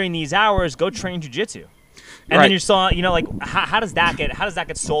 during these hours, go train jiu-jitsu. And Right. then you're still, you know, like how does that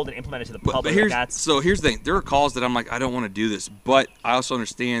get sold and implemented to the But public? here's That's the thing. There are calls that I'm like, I don't want to do this, but I also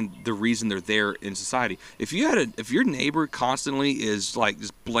understand the reason they're there in society. If your neighbor constantly is like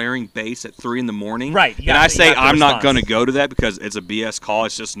just blaring bass at 3 a.m, Right, and I say I'm not response. going to go to that because it's a BS call,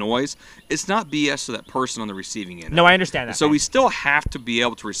 it's just noise. It's not BS to that person on the receiving end. No, I understand that. So we still have to be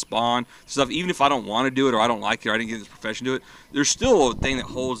able to respond to stuff, even if I don't want to do it or I don't like it or I didn't get in this profession to do it. There's still a thing that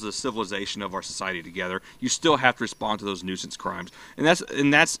holds the civilization of our society together. You still have to respond to those nuisance crimes, and that's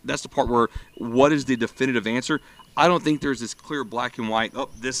the part where what is the definitive answer? I don't think there's this clear black and white. Oh,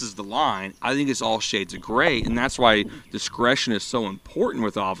 this is the line. I think it's all shades of gray, and that's why discretion is so important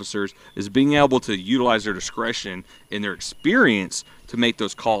with officers. Is being able to utilize their discretion and their experience to make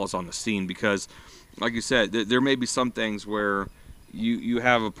those calls on the scene, because, like you said, there may be some things where you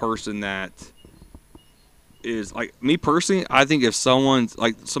have a person that is like me personally. I think if someone's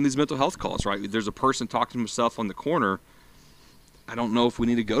like some of these mental health calls, right? There's a person talking to himself on the corner. I don't know if we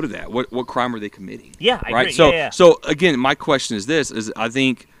need to go to that. What crime are they committing? Yeah, I right. agree. So Yeah. so again, my question is this: is I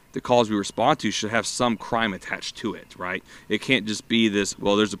think the calls we respond to should have some crime attached to it, right? It can't just be this.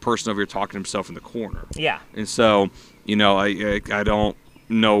 Well, there's a person over here talking to himself in the corner. Yeah. And so, you know, I don't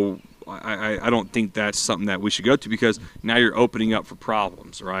know. I don't think that's something that we should go to, because now you're opening up for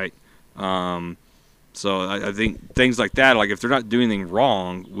problems, right? So I think things like that, like if they're not doing anything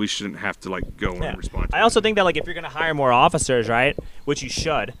wrong, we shouldn't have to like go and respond to I also think that like if you're going to hire more officers, right, which you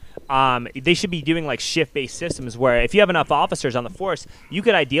should, they should be doing like shift-based systems where if you have enough officers on the force, you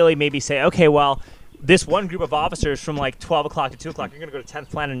could ideally maybe say, okay, well, this one group of officers from like 12 o'clock to 2 o'clock, you're going to go to 10th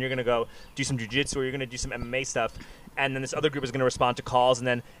Planet and you're going to go do some jiu-jitsu or you're going to do some MMA stuff. And then this other group is going to respond to calls. And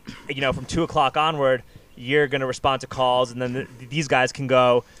then, you know, from 2 o'clock onward, you're going to respond to calls. And then these guys can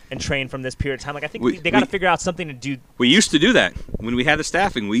go and train from this period of time. Like, I think they got to figure out something to do. We used to do that when we had the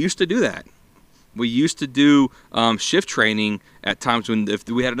staffing. We used to do that. We used to do shift training at times when if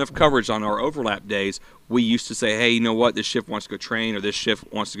we had enough coverage on our overlap days. We used to say, hey, you know what, this shift wants to go train, or this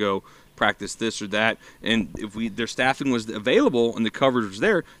shift wants to go practice this or that. And if their staffing was available and the coverage was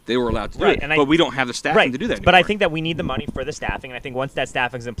there, they were allowed to do it. But we don't have the staffing to do that anymore. But I think that we need the money for the staffing. And I think once that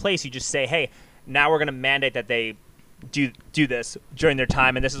staffing's in place, you just say, hey, now we're going to mandate that they do this during their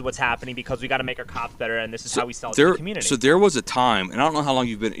time, and this is what's happening because we got to make our cops better, and this is how we sell it to the community. So there was a time, and I don't know how long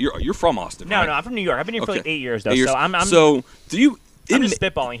you've been. You're from Austin, no, right? No, I'm from New York. I've been here for like 8 years, though. 8 years. So I'm just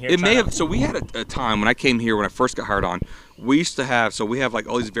spitballing here. It may have. So we had a time when I came here, when I first got hired on. We used to have. So we have like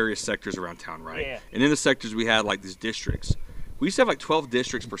all these various sectors around town, right? Yeah. And in the sectors we had like these districts. We used to have like 12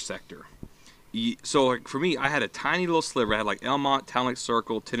 districts per sector. So like for me, I had a tiny little sliver. I had like Elmont, Town Lake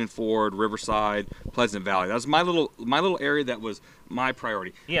Circle, Tennant Ford, Riverside, Pleasant Valley. That was my little area that was my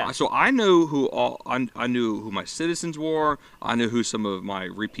priority. Yeah. So I knew I knew who my citizens were. I knew who some of my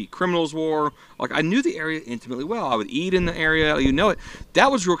repeat criminals were. Like I knew the area intimately well. I would eat in the area. You know it. That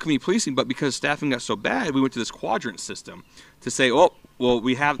was real community policing. But because staffing got so bad, we went to this quadrant system to say, oh, well,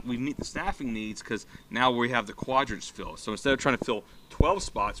 we meet the staffing needs because now we have the quadrants filled. So instead of trying to fill 12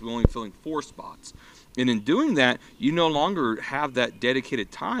 spots, we're only filling 4 spots. And in doing that, you no longer have that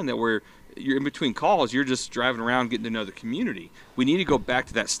dedicated time that where you're in between calls, you're just driving around getting to know the community. We need to go back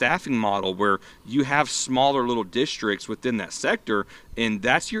to that staffing model where you have smaller little districts within that sector, and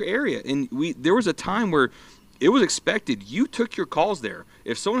that's your area. And there was a time where it was expected you took your calls there.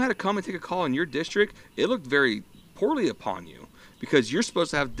 If someone had to come and take a call in your district, it looked very poorly upon you, because you're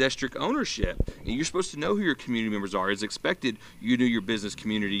supposed to have district ownership and you're supposed to know who your community members are. It's expected you knew your business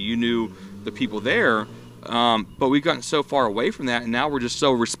community, you knew the people there, but we've gotten so far away from that, and now we're just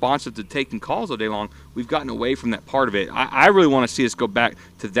so responsive to taking calls all day long. We've gotten away from that part of it. I really want to see us go back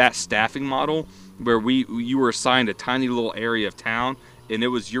to that staffing model where you were assigned a tiny little area of town, and it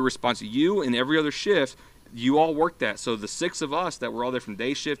was your responsibility. You and every other shift, you all worked that. So the 6 of us that were all there from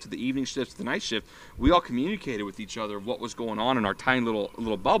day shift to the evening shift to the night shift, we all communicated with each other what was going on in our tiny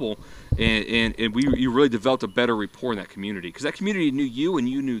little bubble, and you really developed a better rapport in that community because that community knew you and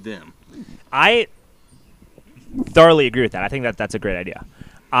you knew them. I thoroughly agree with that. I think that's a great idea.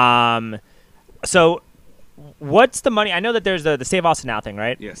 So what's the money? I know that there's the Save Austin Now thing,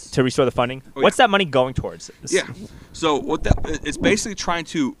 right? Yes. To restore the funding. What's that money going towards? Yeah. So it's basically trying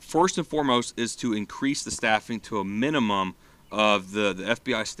to, first and foremost, is to increase the staffing to a minimum of the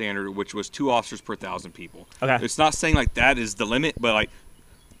FBI standard, which was 2 officers per 1,000 people. Okay. It's not saying like that is the limit, but like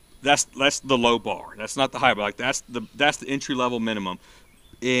that's the low bar. That's not the high bar. Like that's the entry level minimum,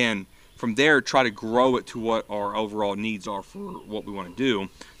 and from there try to grow it to what our overall needs are for what we want to do.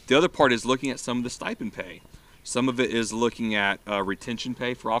 The other part is looking at some of the stipend pay. Some of it is looking at retention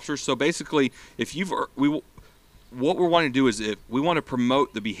pay for officers. So basically, what we're wanting to do is if we want to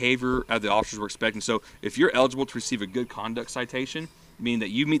promote the behavior of the officers we're expecting. So if you're eligible to receive a good conduct citation, meaning that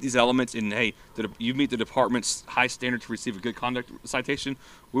you meet these elements and hey, you meet the department's high standard to receive a good conduct citation,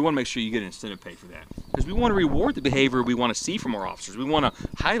 we want to make sure you get incentive pay for that. Because we want to reward the behavior we want to see from our officers. We want to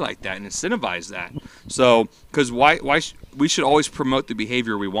highlight that and incentivize that. So, because we should always promote the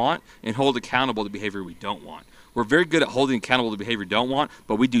behavior we want and hold accountable the behavior we don't want. We're very good at holding accountable the behavior we don't want,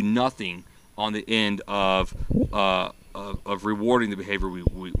 but we do nothing on the end of rewarding the behavior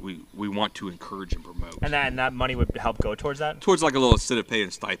we want to encourage and promote. And that money would help go towards that? Towards like a little incentive pay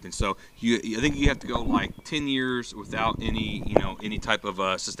and stipend. So I think you have to go like 10 years without any type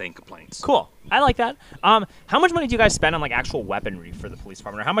of sustained complaints. Cool. I like that. How much money do you guys spend on like actual weaponry for the police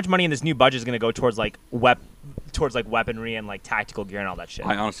department? Or how much money in this new budget is going to go towards like weaponry and like tactical gear and all that shit?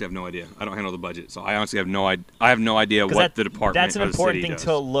 I honestly have no idea. I don't handle the budget, so I honestly have no idea. I have no idea what the department. That's an important thing does.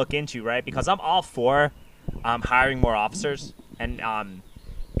 to look into, right? Because I'm all for hiring more officers and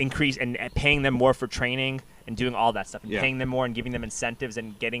increase and paying them more for training and doing all that stuff and paying them more and giving them incentives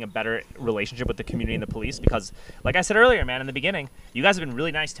and getting a better relationship with the community and the police. Because, like I said earlier, man, in the beginning, you guys have been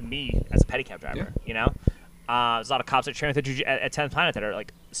really nice to me as a pedicab driver. You know, there's a lot of cops that train with at 10th Planet that are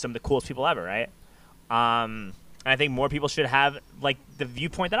like some of the coolest people ever, right? And I think more people should have like the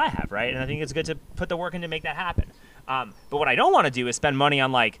viewpoint that I have, right? And I think it's good to put the work in to make that happen. But what I don't want to do is spend money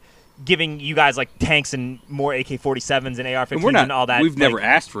on like giving you guys like tanks and more AK-47s and AR-15s and all that. We've never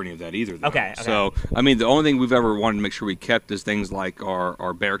asked for any of that either, though. Okay. So, I mean, the only thing we've ever wanted to make sure we kept is things like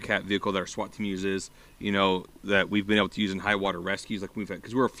our Bearcat vehicle that our SWAT team uses, that we've been able to use in high water rescues like we've had,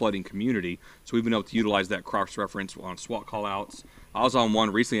 because we're a flooding community, so we've been able to utilize that cross-reference on SWAT call-outs. I was on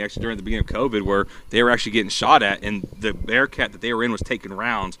one recently, actually during the beginning of COVID, where they were actually getting shot at, and the Bearcat that they were in was taking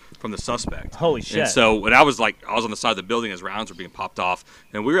rounds from the suspect. Holy shit! And so when I was on the side of the building as rounds were being popped off,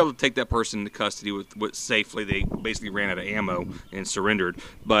 and we were able to take that person into custody with safely. They basically ran out of ammo and surrendered,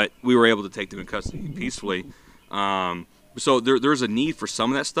 but we were able to take them in custody peacefully. So there's a need for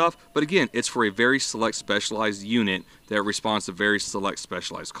some of that stuff, but again, it's for a very select specialized unit that responds to very select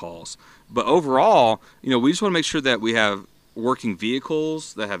specialized calls. But overall, we just want to make sure that we have working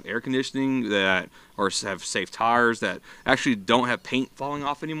vehicles that have air conditioning, that have safe tires, that actually don't have paint falling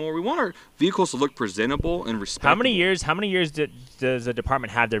off anymore. We want our vehicles to look presentable and respectable. How many years does the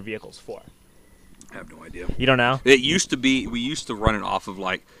department have their vehicles for? I have no idea. You don't know? It used to be, we used to run it off of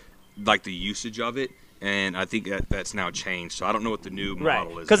like the usage of it. And I think that's now changed, so I don't know what the new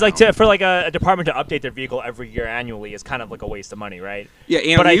model is. Because for a department to update their vehicle every year annually is kind of like a waste of money, right? Yeah,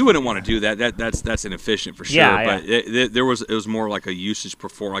 and you wouldn't want to do that. That's inefficient for sure. Yeah, but it was more like a usage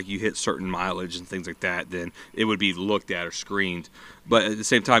perform, like you hit certain mileage and things like that, then it would be looked at or screened. But at the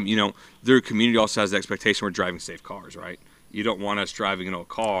same time, their community also has the expectation we're driving safe cars, right? You don't want us driving in a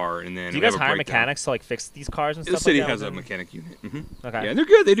car and then. Do you guys hire mechanics to fix these cars and stuff? The city like that? has a mechanic unit. Mm-hmm. Okay. Yeah, and they're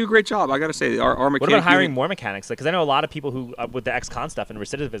good. They do a great job. I gotta say, our mechanic. What about hiring more mechanics? Because I know a lot of people who, with the ex-con stuff and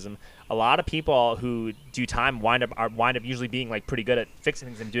recidivism, a lot of people who do time wind up usually being like pretty good at fixing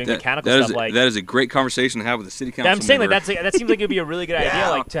things and doing mechanical stuff. That is a great conversation to have with the city council. I'm saying that seems like it would be a really good idea,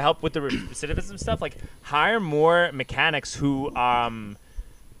 like to help with the recidivism stuff. Like hire more mechanics who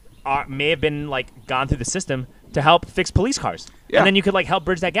may have been like gone through the system to help fix police cars. Yeah. And then you could help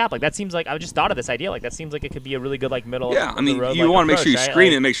bridge that gap. That seems like I just thought of this idea. That seems like it could be a really good middle. Yeah, I mean, road, you want to make sure you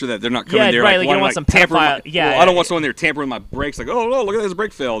screen it and make sure that they're not coming there. You don't want some tampering. I don't want someone there tampering my brakes. Like, oh no, look at this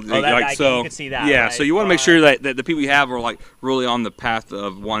brake failed. You can see that. Yeah, right? so you want to make sure that the people you have are really on the path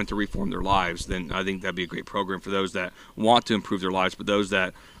of wanting to reform their lives. Then I think that'd be a great program for those that want to improve their lives, but those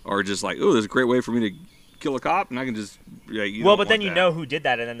that are just like, oh, there's a great way for me to kill a cop, and I can just but then you know who did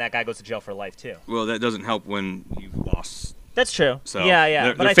that, and then that guy goes to jail for life too. Well, that doesn't help when you've lost. That's true. So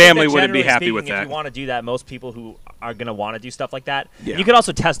yeah. But the family wouldn't be happy with that. If you want to do that, most people who are going to want to do stuff like that, you could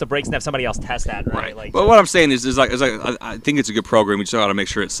also test the brakes and have somebody else test that, right? But what I'm saying is I think it's a good program. You just got to make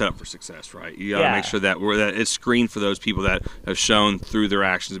sure it's set up for success, right? You got to make sure that it's screened for those people that have shown through their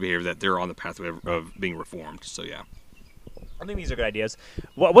actions and behavior that they're on the pathway of being reformed. So yeah. I think these are good ideas.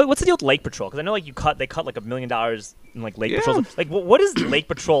 What's the deal with Lake Patrol? Because I know they cut like $1 million in Lake Patrol. What is Lake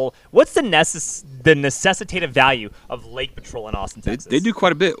Patrol? What's the necessitative value of Lake Patrol in Austin, Texas? They do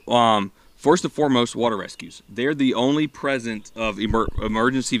quite a bit. First and foremost, water rescues. They're the only presence of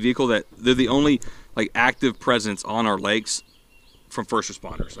emergency vehicle they're the only active presence on our lakes from first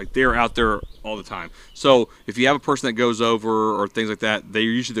responders. They're out there all the time. So if you have a person that goes over or things like that, they're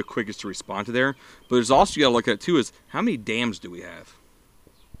usually the quickest to respond to there. But there's also, you got to look at too, is how many dams do we have?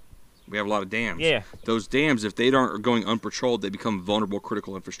 We have a lot of dams. Yeah. Those dams, if they aren't going unpatrolled, they become vulnerable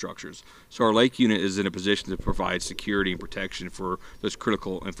critical infrastructures. So our lake unit is in a position to provide security and protection for those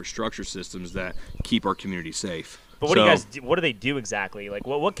critical infrastructure systems that keep our community safe. But what do they do exactly? If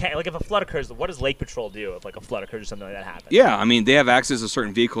a flood occurs, what does Lake Patrol do if a flood occurs or something like that happens? Yeah, I mean, they have access to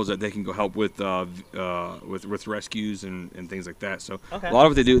certain vehicles that they can go help with rescues and things like that. So a lot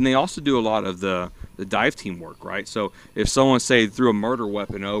of what they do, and they also do a lot of the dive team work, right? So if someone, say, threw a murder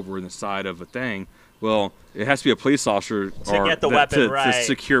weapon over in the side of a thing, well, it has to be a police officer to get the weapon to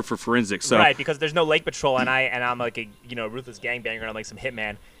secure for forensics. So because there's no Lake Patrol, and I'm like a ruthless gangbanger, and I'm like some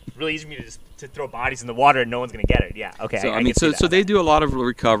hitman. It's really easy for me to throw bodies in the water and no one's gonna get it. Yeah, okay. So so they do a lot of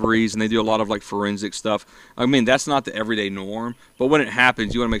recoveries and they do a lot of forensic stuff. I mean, that's not the everyday norm, but when it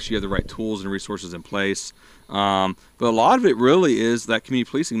happens, you want to make sure you have the right tools and resources in place. But a lot of it really is that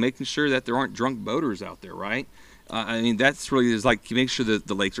community policing, making sure that there aren't drunk boaters out there, right? I mean, that's really is make sure that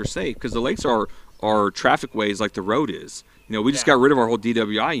the lakes are safe, because the lakes are traffic ways like the road is. We just got rid of our whole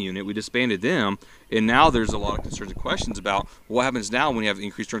DWI unit. We disbanded them, and now there's a lot of concerns and questions about what happens now when you have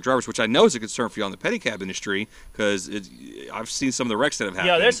increased drunk drivers, which I know is a concern for you on the pedicab industry, because I've seen some of the wrecks that have happened.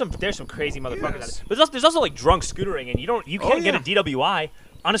 Yeah, there's some crazy motherfuckers. Yes. But there's also drunk scootering, and you can't get a DWI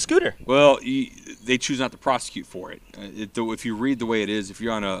on a scooter. Well, they choose not to prosecute for it. If you read the way it is, if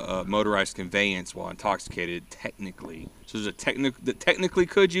you're on a motorized conveyance while intoxicated, technically, so there's technically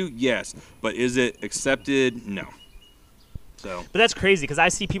could you? Yes, but is it accepted? No. So. But that's crazy, because I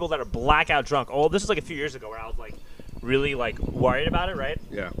see people that are blackout drunk. Oh, this was a few years ago where I was really worried about it, right?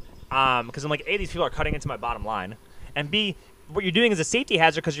 Yeah. Because I'm like, A, these people are cutting into my bottom line, and B, what you're doing is a safety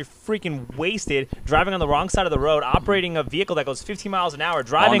hazard because you're freaking wasted, driving on the wrong side of the road, operating a vehicle that goes 15 miles an hour,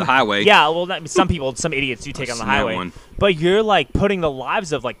 driving on the highway. Yeah, well, some idiots do take on the highway, but you're putting the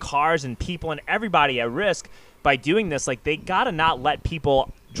lives of cars and people and everybody at risk by doing this, like they gotta not let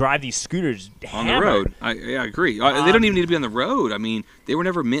people drive these scooters on the hammered. road. I agree. They don't even need to be on the road. I mean, they were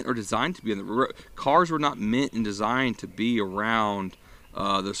never meant or designed to be on the road. Cars were not meant and designed to be around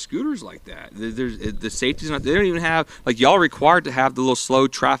the scooters like that. The safety's not. They don't even have, like, y'all are required to have the little slow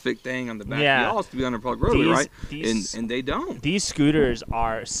traffic thing on the back of y'all to be on the public roadway, right? And they don't. These scooters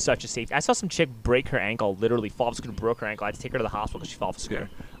are such a safety. I saw some chick break her ankle, literally fall off a scooter, broke her ankle. I had to take her to the hospital because she fell off a scooter.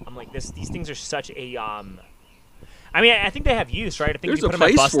 Yeah. I'm like, these things are such a I mean, I think they have use, right? I think There's if you put a them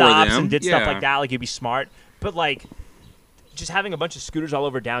at place bus for stops them. and did Yeah. stuff like that, like it'd be smart. But like, just having a bunch of scooters all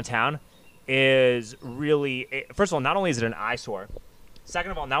over downtown is really, first of all, not only is it an eyesore.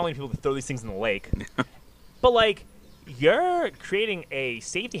 Second of all, not only do people throw these things in the lake, but like you're creating a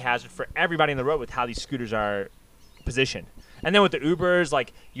safety hazard for everybody on the road with how these scooters are positioned. And then with the Ubers,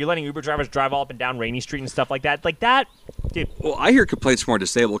 like you're letting Uber drivers drive all up and down Rainy Street and stuff like that. Like that, dude. Well, I hear complaints from our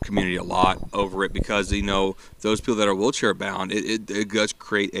disabled community a lot over it because, you know, those people that are wheelchair bound, it does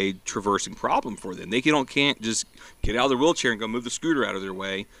create a traversing problem for them. They can't just get out of their wheelchair and go move the scooter out of their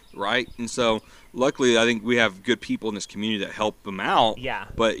way, right? And so, luckily, I think we have good people in this community that help them out. Yeah.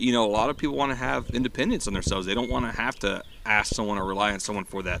 But, you know, a lot of people want to have independence on themselves. They don't want to have to ask someone or rely on someone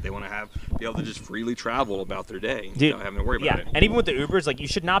for that. They want to be able to just freely travel about their day without having to worry about it. And even with the Ubers, like you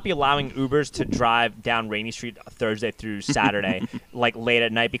should not be allowing Ubers to drive down Rainy Street Thursday through Saturday, like late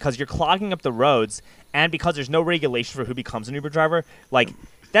at night, because you're clogging up the roads, and because there's no regulation for who becomes an Uber driver. Like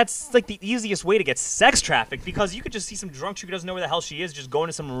that's like the easiest way to get sex trafficked, because you could just see some drunk chick who doesn't know where the hell she is, just going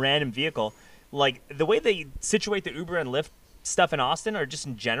to some random vehicle. Like the way they situate the Uber and Lyft stuff in Austin, or just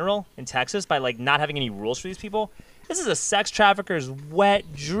in general in Texas, by like not having any rules for these people. This is a sex trafficker's wet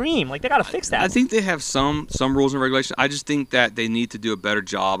dream. Like, they got to fix that. I think they have some rules and regulations. I just think that they need to do a better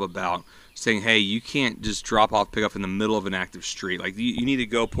job about saying, hey, you can't just drop off pickup in the middle of an active street. Like, you need to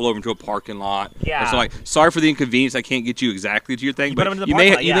go pull over into a parking lot. Yeah. So, like, sorry for the inconvenience. I can't get you exactly to your thing. But you may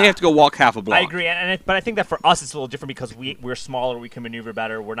have to go walk half a block. I agree. But I think that for us, it's a little different because we're smaller. We can maneuver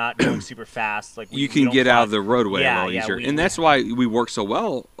better. We're not going super fast. Like you can get out of the roadway a lot yeah, easier. And that's why we work so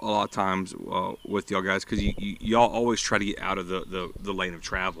well a lot of times with y'all guys, because y'all always try to get out of the lane of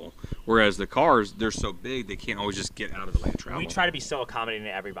travel. Whereas the cars, they're so big, they can't always just get out of the lane of travel. We try to be so accommodating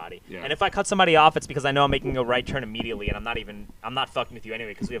to everybody. Yeah. And if I cut somebody off, it's because I know I'm making a right turn immediately, and I'm not fucking with you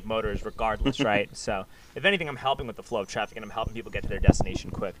anyway because we have motors regardless, right? So if anything, I'm helping with the flow of traffic, and I'm helping people get to their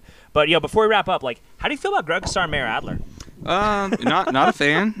destination quick. But before we wrap up, like, how do you feel about Greg Casar and Mayor Adler? Not a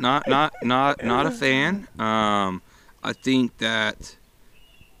fan. Not a fan. I think that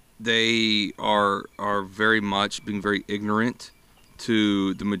they are very much being very ignorant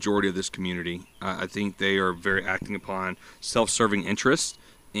to the majority of this community. I think they are very acting upon self-serving interests,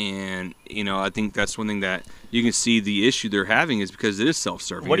 and I think that's one thing that you can see the issue they're having is because it is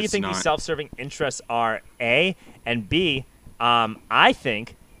self-serving. What do you think these self-serving interests are? A, and B, I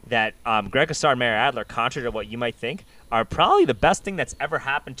think that Greg Casar and Mayor Adler, contrary to what you might think, are probably the best thing that's ever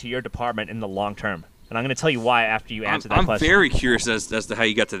happened to your department in the long term. And I'm going to tell you why after you answer that question. I'm very curious as to how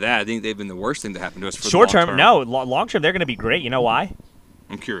you got to that. I think they've been the worst thing to happen to us for short the long term. No, long term they're going to be great. You know why?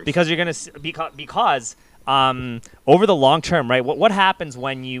 I'm curious. Because you're going to because over the long term, right? What happens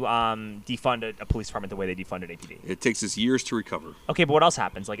when you defund a police department the way they defunded APD? It takes us years to recover. Okay, but what else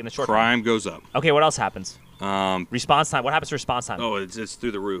happens? Like in the short term, crime goes up. Okay, what else happens? Response time. What happens to response time? Oh, it's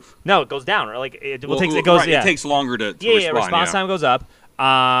through the roof. No, it goes down. Or like it goes. Right, yeah. It takes longer to respond. Yeah, response time goes up.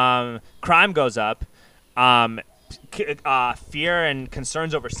 Crime goes up. Fear and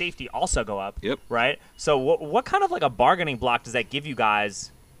concerns over safety also go up. Yep. Right. So what kind of like a bargaining block does that give you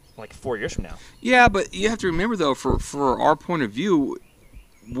guys, like 4 years from now? Yeah, but you have to remember though, for our point of view,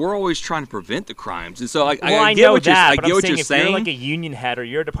 we're always trying to prevent the crimes, and so like I get what you're saying. You're like a union head or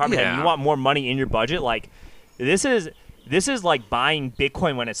you're a department head, and you want more money in your budget. Like this is like buying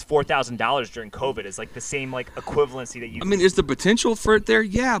Bitcoin when it's $4,000 during COVID. Is like the same like equivalency that you. I mean, is the potential for it there?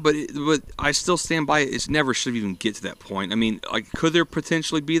 Yeah, but I still stand by it. It's never should even get to that point. I mean, like, could there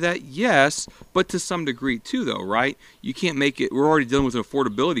potentially be that? Yes, but to some degree too, though, right? You can't make it. We're already dealing with an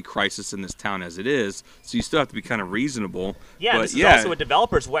affordability crisis in this town as it is, so you still have to be kind of reasonable. Yeah, but this is also a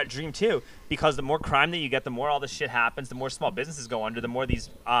developer's wet dream too. Because the more crime that you get, the more all this shit happens, the more small businesses go under, the more these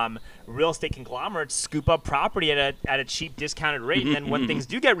real estate conglomerates scoop up property at a cheap discounted rate. And then when things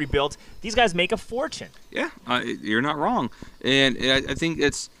do get rebuilt, these guys make a fortune. Yeah, you're not wrong. And I think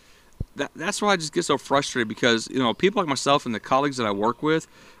that's why I just get so frustrated because, people like myself and the colleagues that I work with,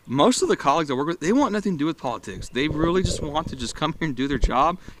 most of the colleagues I work with, they want nothing to do with politics. They really just want to just come here and do their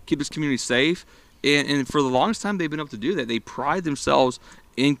job, keep this community safe. And for the longest time, they've been able to do that. They pride themselves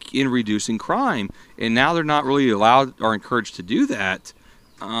in reducing crime, and now they're not really allowed or encouraged to do that.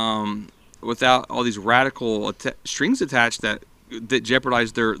 without all these radical strings attached that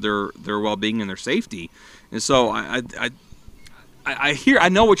jeopardize their well-being and their safety. And so I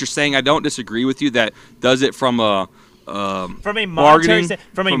know what you're saying. I don't disagree with you. That does it from a monetary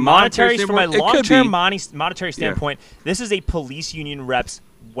long-term monetary standpoint. This is a police union rep's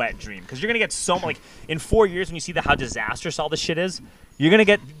wet dream, because you're gonna get so like in 4 years when you see how disastrous all this shit is,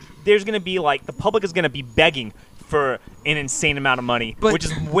 there's gonna be like the public is gonna be begging for an insane amount of money, which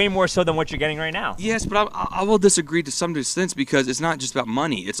is way more so than what you're getting right now. Yes, but I will disagree to some extent, because it's not just about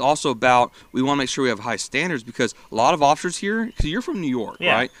money. It's also about, we want to make sure we have high standards, because a lot of officers here, because you're from New York,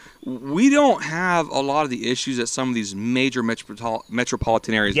 right? We don't have a lot of the issues that some of these major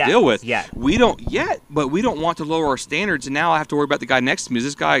metropolitan areas deal with. We don't yet, but we don't want to lower our standards, and now I have to worry about the guy next to me. Is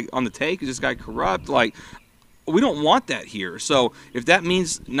this guy on the take? Is this guy corrupt? Like, we don't want that here. So if that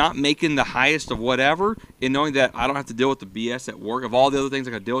means not making the highest of whatever, and knowing that I don't have to deal with the BS at work, of all the other things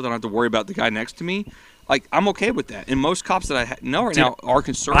I got to deal with, I don't have to worry about the guy next to me, like, I'm okay with that. And most cops that I know right now are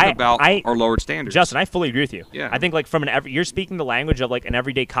concerned about our lowered standards. Justin, I fully agree with you. Yeah. I think like you're speaking the language of like an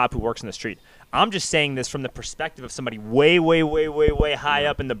everyday cop who works in the street. I'm just saying this from the perspective of somebody way high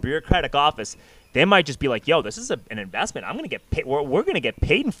up in the bureaucratic office. They might just be like, "Yo, this is an investment. I'm gonna get paid. We're gonna get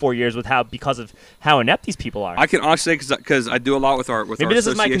paid in 4 years because of how inept these people are." I can honestly say, because I do a lot with our maybe this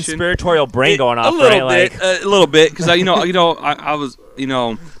association. is my conspiratorial brain going off. A little bit, because I do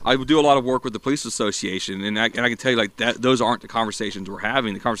a lot of work with the police association, and I can tell you, like, that those aren't the conversations we're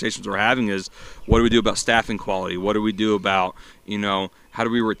having. The conversations we're having is, what do we do about staffing quality? What do we do about, how do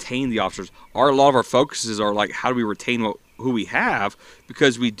we retain the officers? A lot of our focuses are like, how do we retain who we have,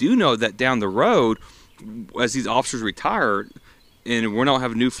 because we do know that down the road, as these officers retire and we're not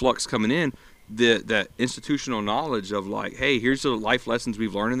having new flux coming in, that institutional knowledge of like, hey, here's the life lessons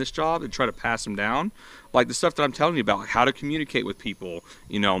we've learned in this job, and try to pass them down, like the stuff that I'm telling you about, how to communicate with people,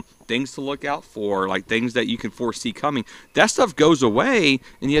 things to look out for, like things that you can foresee coming. That stuff goes away,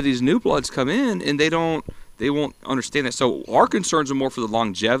 and you have these new bloods come in, and they won't understand that. So our concerns are more for the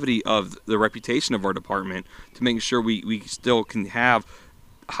longevity of the reputation of our department, to make sure we still can have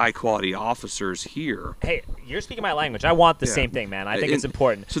high quality officers here. Hey, you're speaking my language. I want the same thing, man. I think it's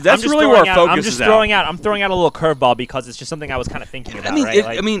important. So that's really where our focus is. I'm throwing out a little curveball, because it's just something I was kind of thinking about.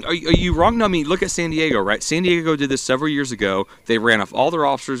 Are you wrong? No, look at San Diego, right? San Diego did this several years ago. They ran off all their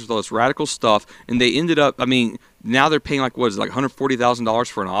officers with all this radical stuff, and they ended up, now they're paying like $140,000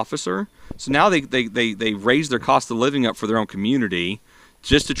 for an officer. So now they raised their cost of living up for their own community,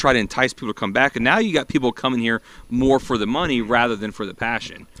 just to try to entice people to come back. And now you got people coming here more for the money rather than for the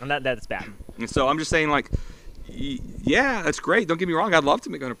passion. And that's bad. And so I'm just saying, like, yeah, that's great. Don't get me wrong. I'd love to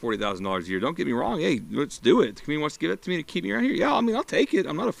make $140,000 a year. Don't get me wrong. Hey, let's do it. The community wants to give it to me to keep me around here. Yeah, I'll take it.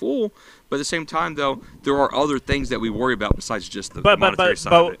 I'm not a fool. But at the same time, though, there are other things that we worry about besides just the monetary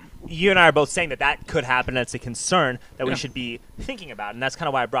side of it. You and I are both saying that could happen. That's a concern that we should be thinking about, and that's kind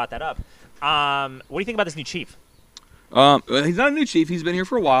of why I brought that up. What do you think about this new chief? He's not a new chief. He's been here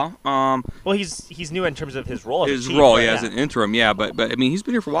for a while. Well, he's new in terms of his role. As an interim, but he's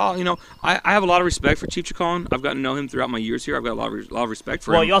been here for a while. I have a lot of respect for Chief Chacon. I've gotten to know him throughout my years here. I've got a lot of respect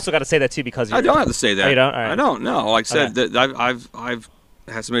for him. Well, you also got to say that too, because I don't have to say that. Oh, you don't? All right. I don't. No, like I said, that I've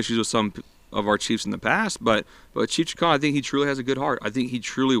had some issues with some of our chiefs in the past, but Chief Chacon, I think he truly has a good heart. I think he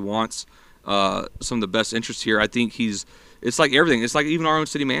truly wants some of the best interests here. I think it's like everything. It's like even our own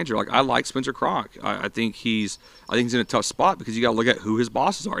city manager. Like, I like Spencer Kronk. I think he's in a tough spot, because you got to look at who his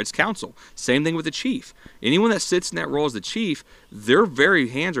bosses are. It's council. Same thing with the chief. Anyone that sits in that role as the chief, their very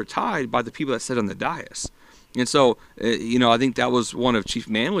hands are tied by the people that sit on the dais. And so, I think that was one of Chief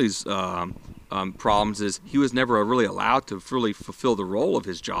Manley's problems, is he was never really allowed to fully fulfill the role of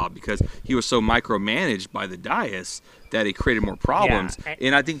his job, because he was so micromanaged by the dais that it created more problems. Yeah.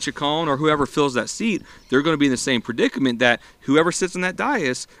 And I think Chacon, or whoever fills that seat, they're going to be in the same predicament, that whoever sits on that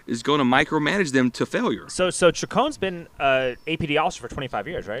dais is going to micromanage them to failure. So Chacon's been APD officer for 25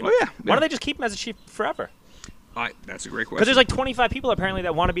 years, right? Oh, yeah. Why don't they just keep him as a chief forever? That's a great question. Because there's like 25 people apparently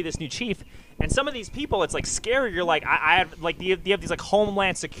that want to be this new chief, and some of these people, it's like scary. You're like, I have like you have these like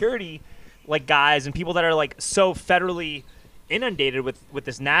Homeland Security like guys and people that are like so federally inundated with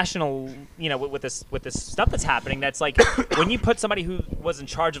this national, with this stuff that's happening. That's like, when you put somebody who was in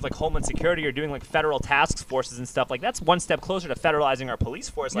charge of like Homeland Security or doing like federal task forces and stuff, like that's one step closer to federalizing our police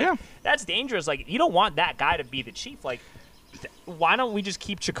force. Like, that's dangerous. Like, you don't want that guy to be the chief. Like, why don't we just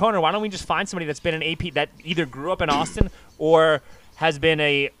keep Chacon, or why don't we just find somebody that's been an AP that either grew up in Austin or has been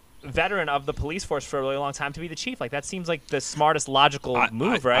a veteran of the police force for a really long time to be the chief. Like, that seems like the smartest, logical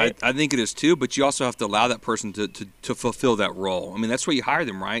move, right? I think it is too, but you also have to allow that person to fulfill that role. I mean, that's why you hire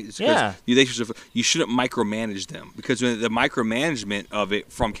them, right? It's Yeah. you shouldn't micromanage them, because the micromanagement of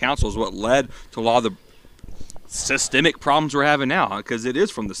it from council is what led to a lot of the systemic problems we're having now, because it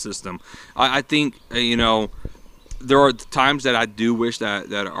is from the system. I think, there are times that I do wish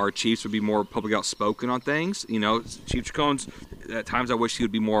that our chiefs would be more public outspoken on things. Chief Chacon's, at times I wish he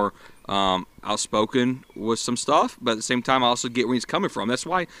would be more outspoken with some stuff, but at the same time I also get where he's coming from. That's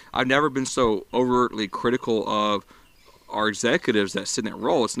why I've never been so overtly critical of our executives that sit in that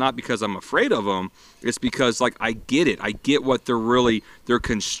role. It's not because I'm afraid of them. It's because, like, I get it. I get what they're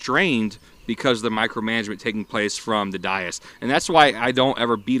constrained because of the micromanagement taking place from the dais. And that's why I don't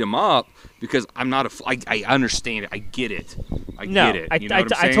ever beat them up, because I'm not I understand it. I get it. I get it.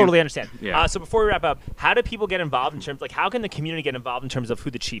 I totally understand. Yeah. So before we wrap up, how do people get involved in terms, like, how can the community get involved in terms of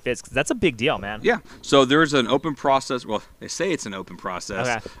who the chief is? Because that's a big deal, man. Yeah. So there's an open process. Well, they say it's an open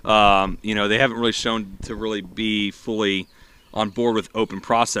process. Okay. They haven't really shown to really be fully on board with open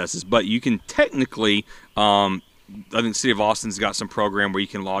processes, but you can technically, I think the City of Austin's got some program where you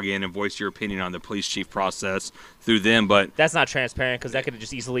can log in and voice your opinion on the police chief process through them, but that's not transparent, because that could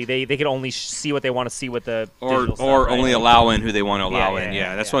just easily, they could only see what they want to see with the digital stuff, or right? only allow in who they want to allow in.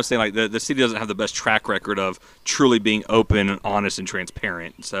 Yeah, That's what I'm saying. Like, the city doesn't have the best track record of truly being open, honest, and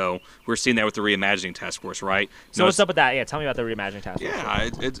transparent. So we're seeing that with the Reimagining Task Force, right? So what's up with that? Yeah, tell me about the Reimagining Task Force. Yeah,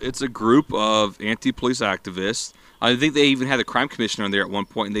 it's a group of anti-police activists. I think they even had a crime commissioner on there at one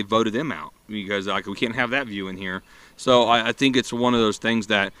point, and they voted them out because, like, we can't have that view in here. So I think it's one of those things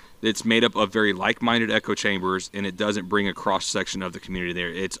that it's made up of very like-minded echo chambers, and it doesn't bring a cross-section of the community there.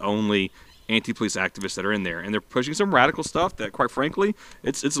 It's only anti-police activists that are in there, and they're pushing some radical stuff that, quite frankly,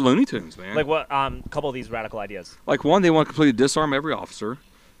 it's Looney Tunes, man. Like what? A couple of these radical ideas. Like, one, they want to completely disarm every officer,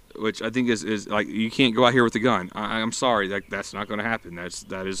 which I think is like, you can't go out here with a gun. I'm sorry, that's not going to happen. That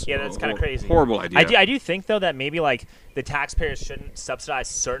is that's kind of crazy. Horrible idea. I do think, though, that maybe, like, the taxpayers shouldn't subsidize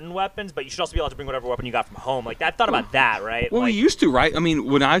certain weapons, but you should also be able to bring whatever weapon you got from home. Like, I thought about that, right? Well, like, we used to, right? I mean,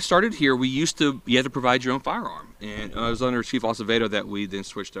 when I started here, you had to provide your own firearm, and I was under Chief Acevedo that we then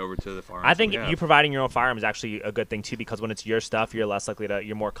switched over to the firearm. I think you providing your own firearm is actually a good thing too, because when it's your stuff, you're less likely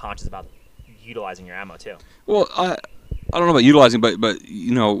you're more conscious about utilizing your ammo too. Well, I don't know about utilizing, but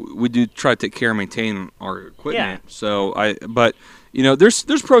we do try to take care and maintain our equipment. Yeah. So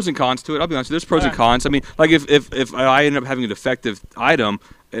there's pros and cons to it. I'll be honest, there's pros and cons. I mean, like, if I end up having a defective item,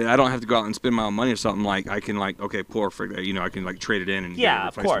 I don't have to go out and spend my own money or something. Like, I can, like, okay, I can, like, trade it in and get a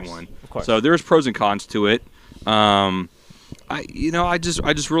replacement one. Of course. So there's pros and cons to it. I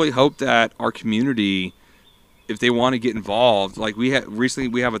just really hope that our community, if they want to get involved, like we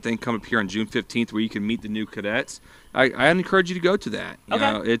have a thing come up here on June 15th where you can meet the new cadets. I encourage you to go to that. You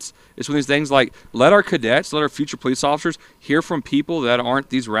know, it's one of these things, like, let our cadets, let our future police officers hear from people that aren't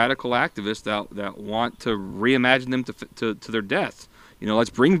these radical activists that want to reimagine them to their death.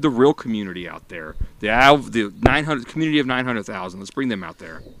 Let's bring the real community out there. The 900 community of 900,000. Let's bring them out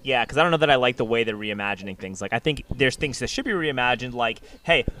there. Yeah, because I don't know that I like the way they're reimagining things. Like, I think there's things that should be reimagined, like,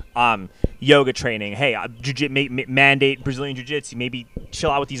 hey, yoga training. Hey, mandate Brazilian jiu-jitsu. Maybe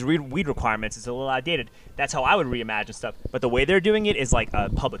chill out with these weed requirements. It's a little outdated. That's how I would reimagine stuff. But the way they're doing it is like a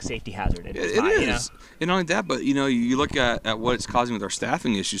public safety hazard. It is. And not only that, but, you look at what it's causing with our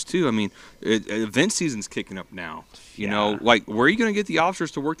staffing issues, too. I mean, event season's kicking up now. Like, where are you going to get the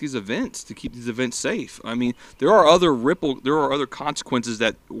officers to work these events, to keep these events safe? I mean, there are other consequences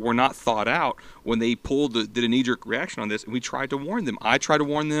that were not thought out when they did a knee-jerk reaction on this, and we tried to warn them. I tried to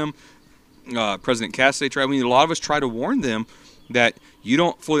warn them. President Cassidy tried. A lot of us tried to warn them that you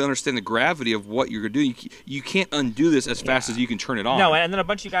don't fully understand the gravity of what you're doing. You can't undo this as fast as you can turn it on. No, and then a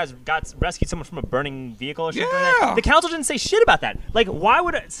bunch of you guys rescued someone from a burning vehicle or something. Yeah. The council didn't say shit about that. Like, why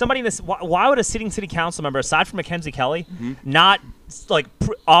would a sitting city council member, aside from Mackenzie Kelly, not like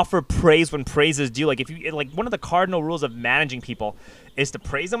offer praise when praise is due? Like, if you one of the cardinal rules of managing people is to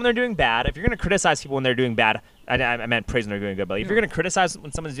praise them when they're doing bad. If you're going to criticize people when they're doing bad, I meant praise when they're doing good, but if you're going to criticize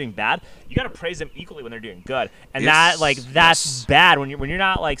when someone's doing bad, you got to praise them equally when they're doing good. And that's bad when you're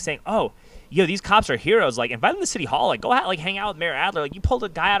not, like, saying, oh, these cops are heroes. Like, invite them to City Hall. Like, go out, like, hang out with Mayor Adler. Like, you pulled a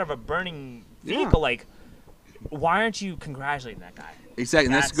guy out of a burning vehicle. Like, why aren't you congratulating that guy?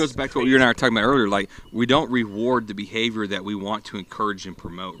 Exactly, and this goes back to what you and I were talking about earlier. Like, we don't reward the behavior that we want to encourage and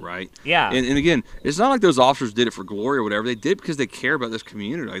promote, right? Yeah. And again, it's not like those officers did it for glory or whatever. They did it because they care about this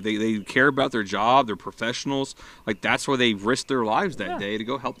community. Like, they care about their job. They're professionals. Like, that's why they risked their lives that day to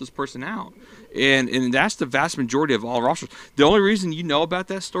go help this person out. And that's the vast majority of all our officers. The only reason you know about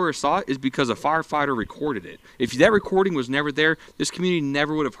that story or saw it is because a firefighter recorded it. If that recording was never there, this community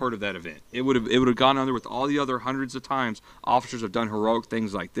never would have heard of that event. It would have gone under with all the other hundreds of times officers have done heroic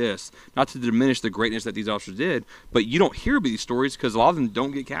things like this. Not to diminish the greatness that these officers did, but you don't hear about these stories because a lot of them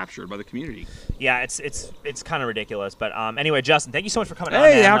don't get captured by the community. Yeah, it's kind of ridiculous. But anyway, Justin, thank you so much for coming on.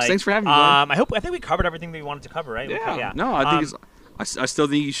 Hey, man. Alex, thanks for having me. I think we covered everything that we wanted to cover, right? Yeah. No, I think I still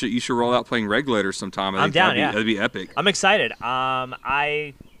think you should roll out playing Regulators sometime. I'm down. That'd be epic. I'm excited.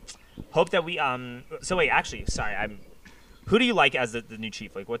 I hope that we So wait, actually, sorry. Who do you like as the new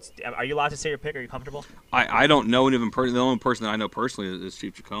chief? Like, are you allowed to say your pick? Are you comfortable? I don't know any of them. The only person that I know personally is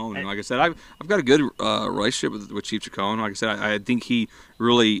Chief Chacon. And like I said, I've got a good relationship with Chief Chacon. Like I said, I think he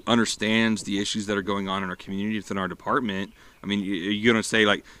really understands the issues that are going on in our community, within our department. I mean, you're going to say,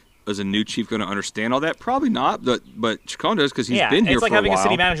 like, is a new chief going to understand all that? Probably not, but Chacon does because he's been here for a while. It's like having a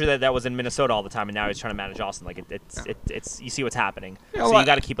city manager that was in Minnesota all the time, and now he's trying to manage Austin. Like it's you see what's happening, so you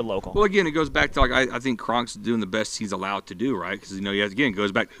got to keep it local. Well, again, it goes back to, like, I think Kronk's doing the best he's allowed to do, right? Because it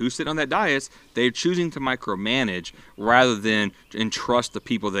goes back to who's sitting on that dais. They're choosing to micromanage rather than entrust the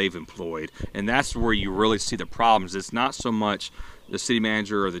people they've employed, and that's where you really see the problems. It's not so much the city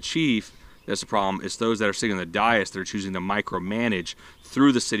manager or the chief that's the problem. It's those that are sitting on the dais that are choosing to micromanage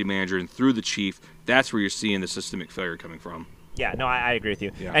through the city manager and through the chief. That's where you're seeing the systemic failure coming from. Yeah, no, I agree with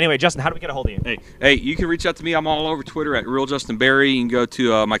you. Yeah. Anyway, Justin, how do we get a hold of you? Hey, you can reach out to me. I'm all over Twitter at RealJustinBerry. You can go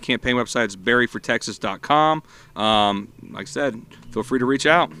to my campaign website. It's berryfortexas.com. Like I said, feel free to reach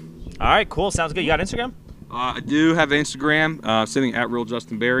out. All right, cool. Sounds good. You got Instagram? I do have Instagram. Sitting at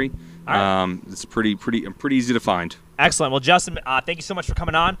RealJustinBerry. Right. It's pretty easy to find. Excellent. Well, Justin, thank you so much for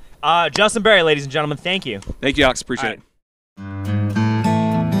coming on. Justin Berry, ladies and gentlemen, thank you. Thank you, Alex. Appreciate it.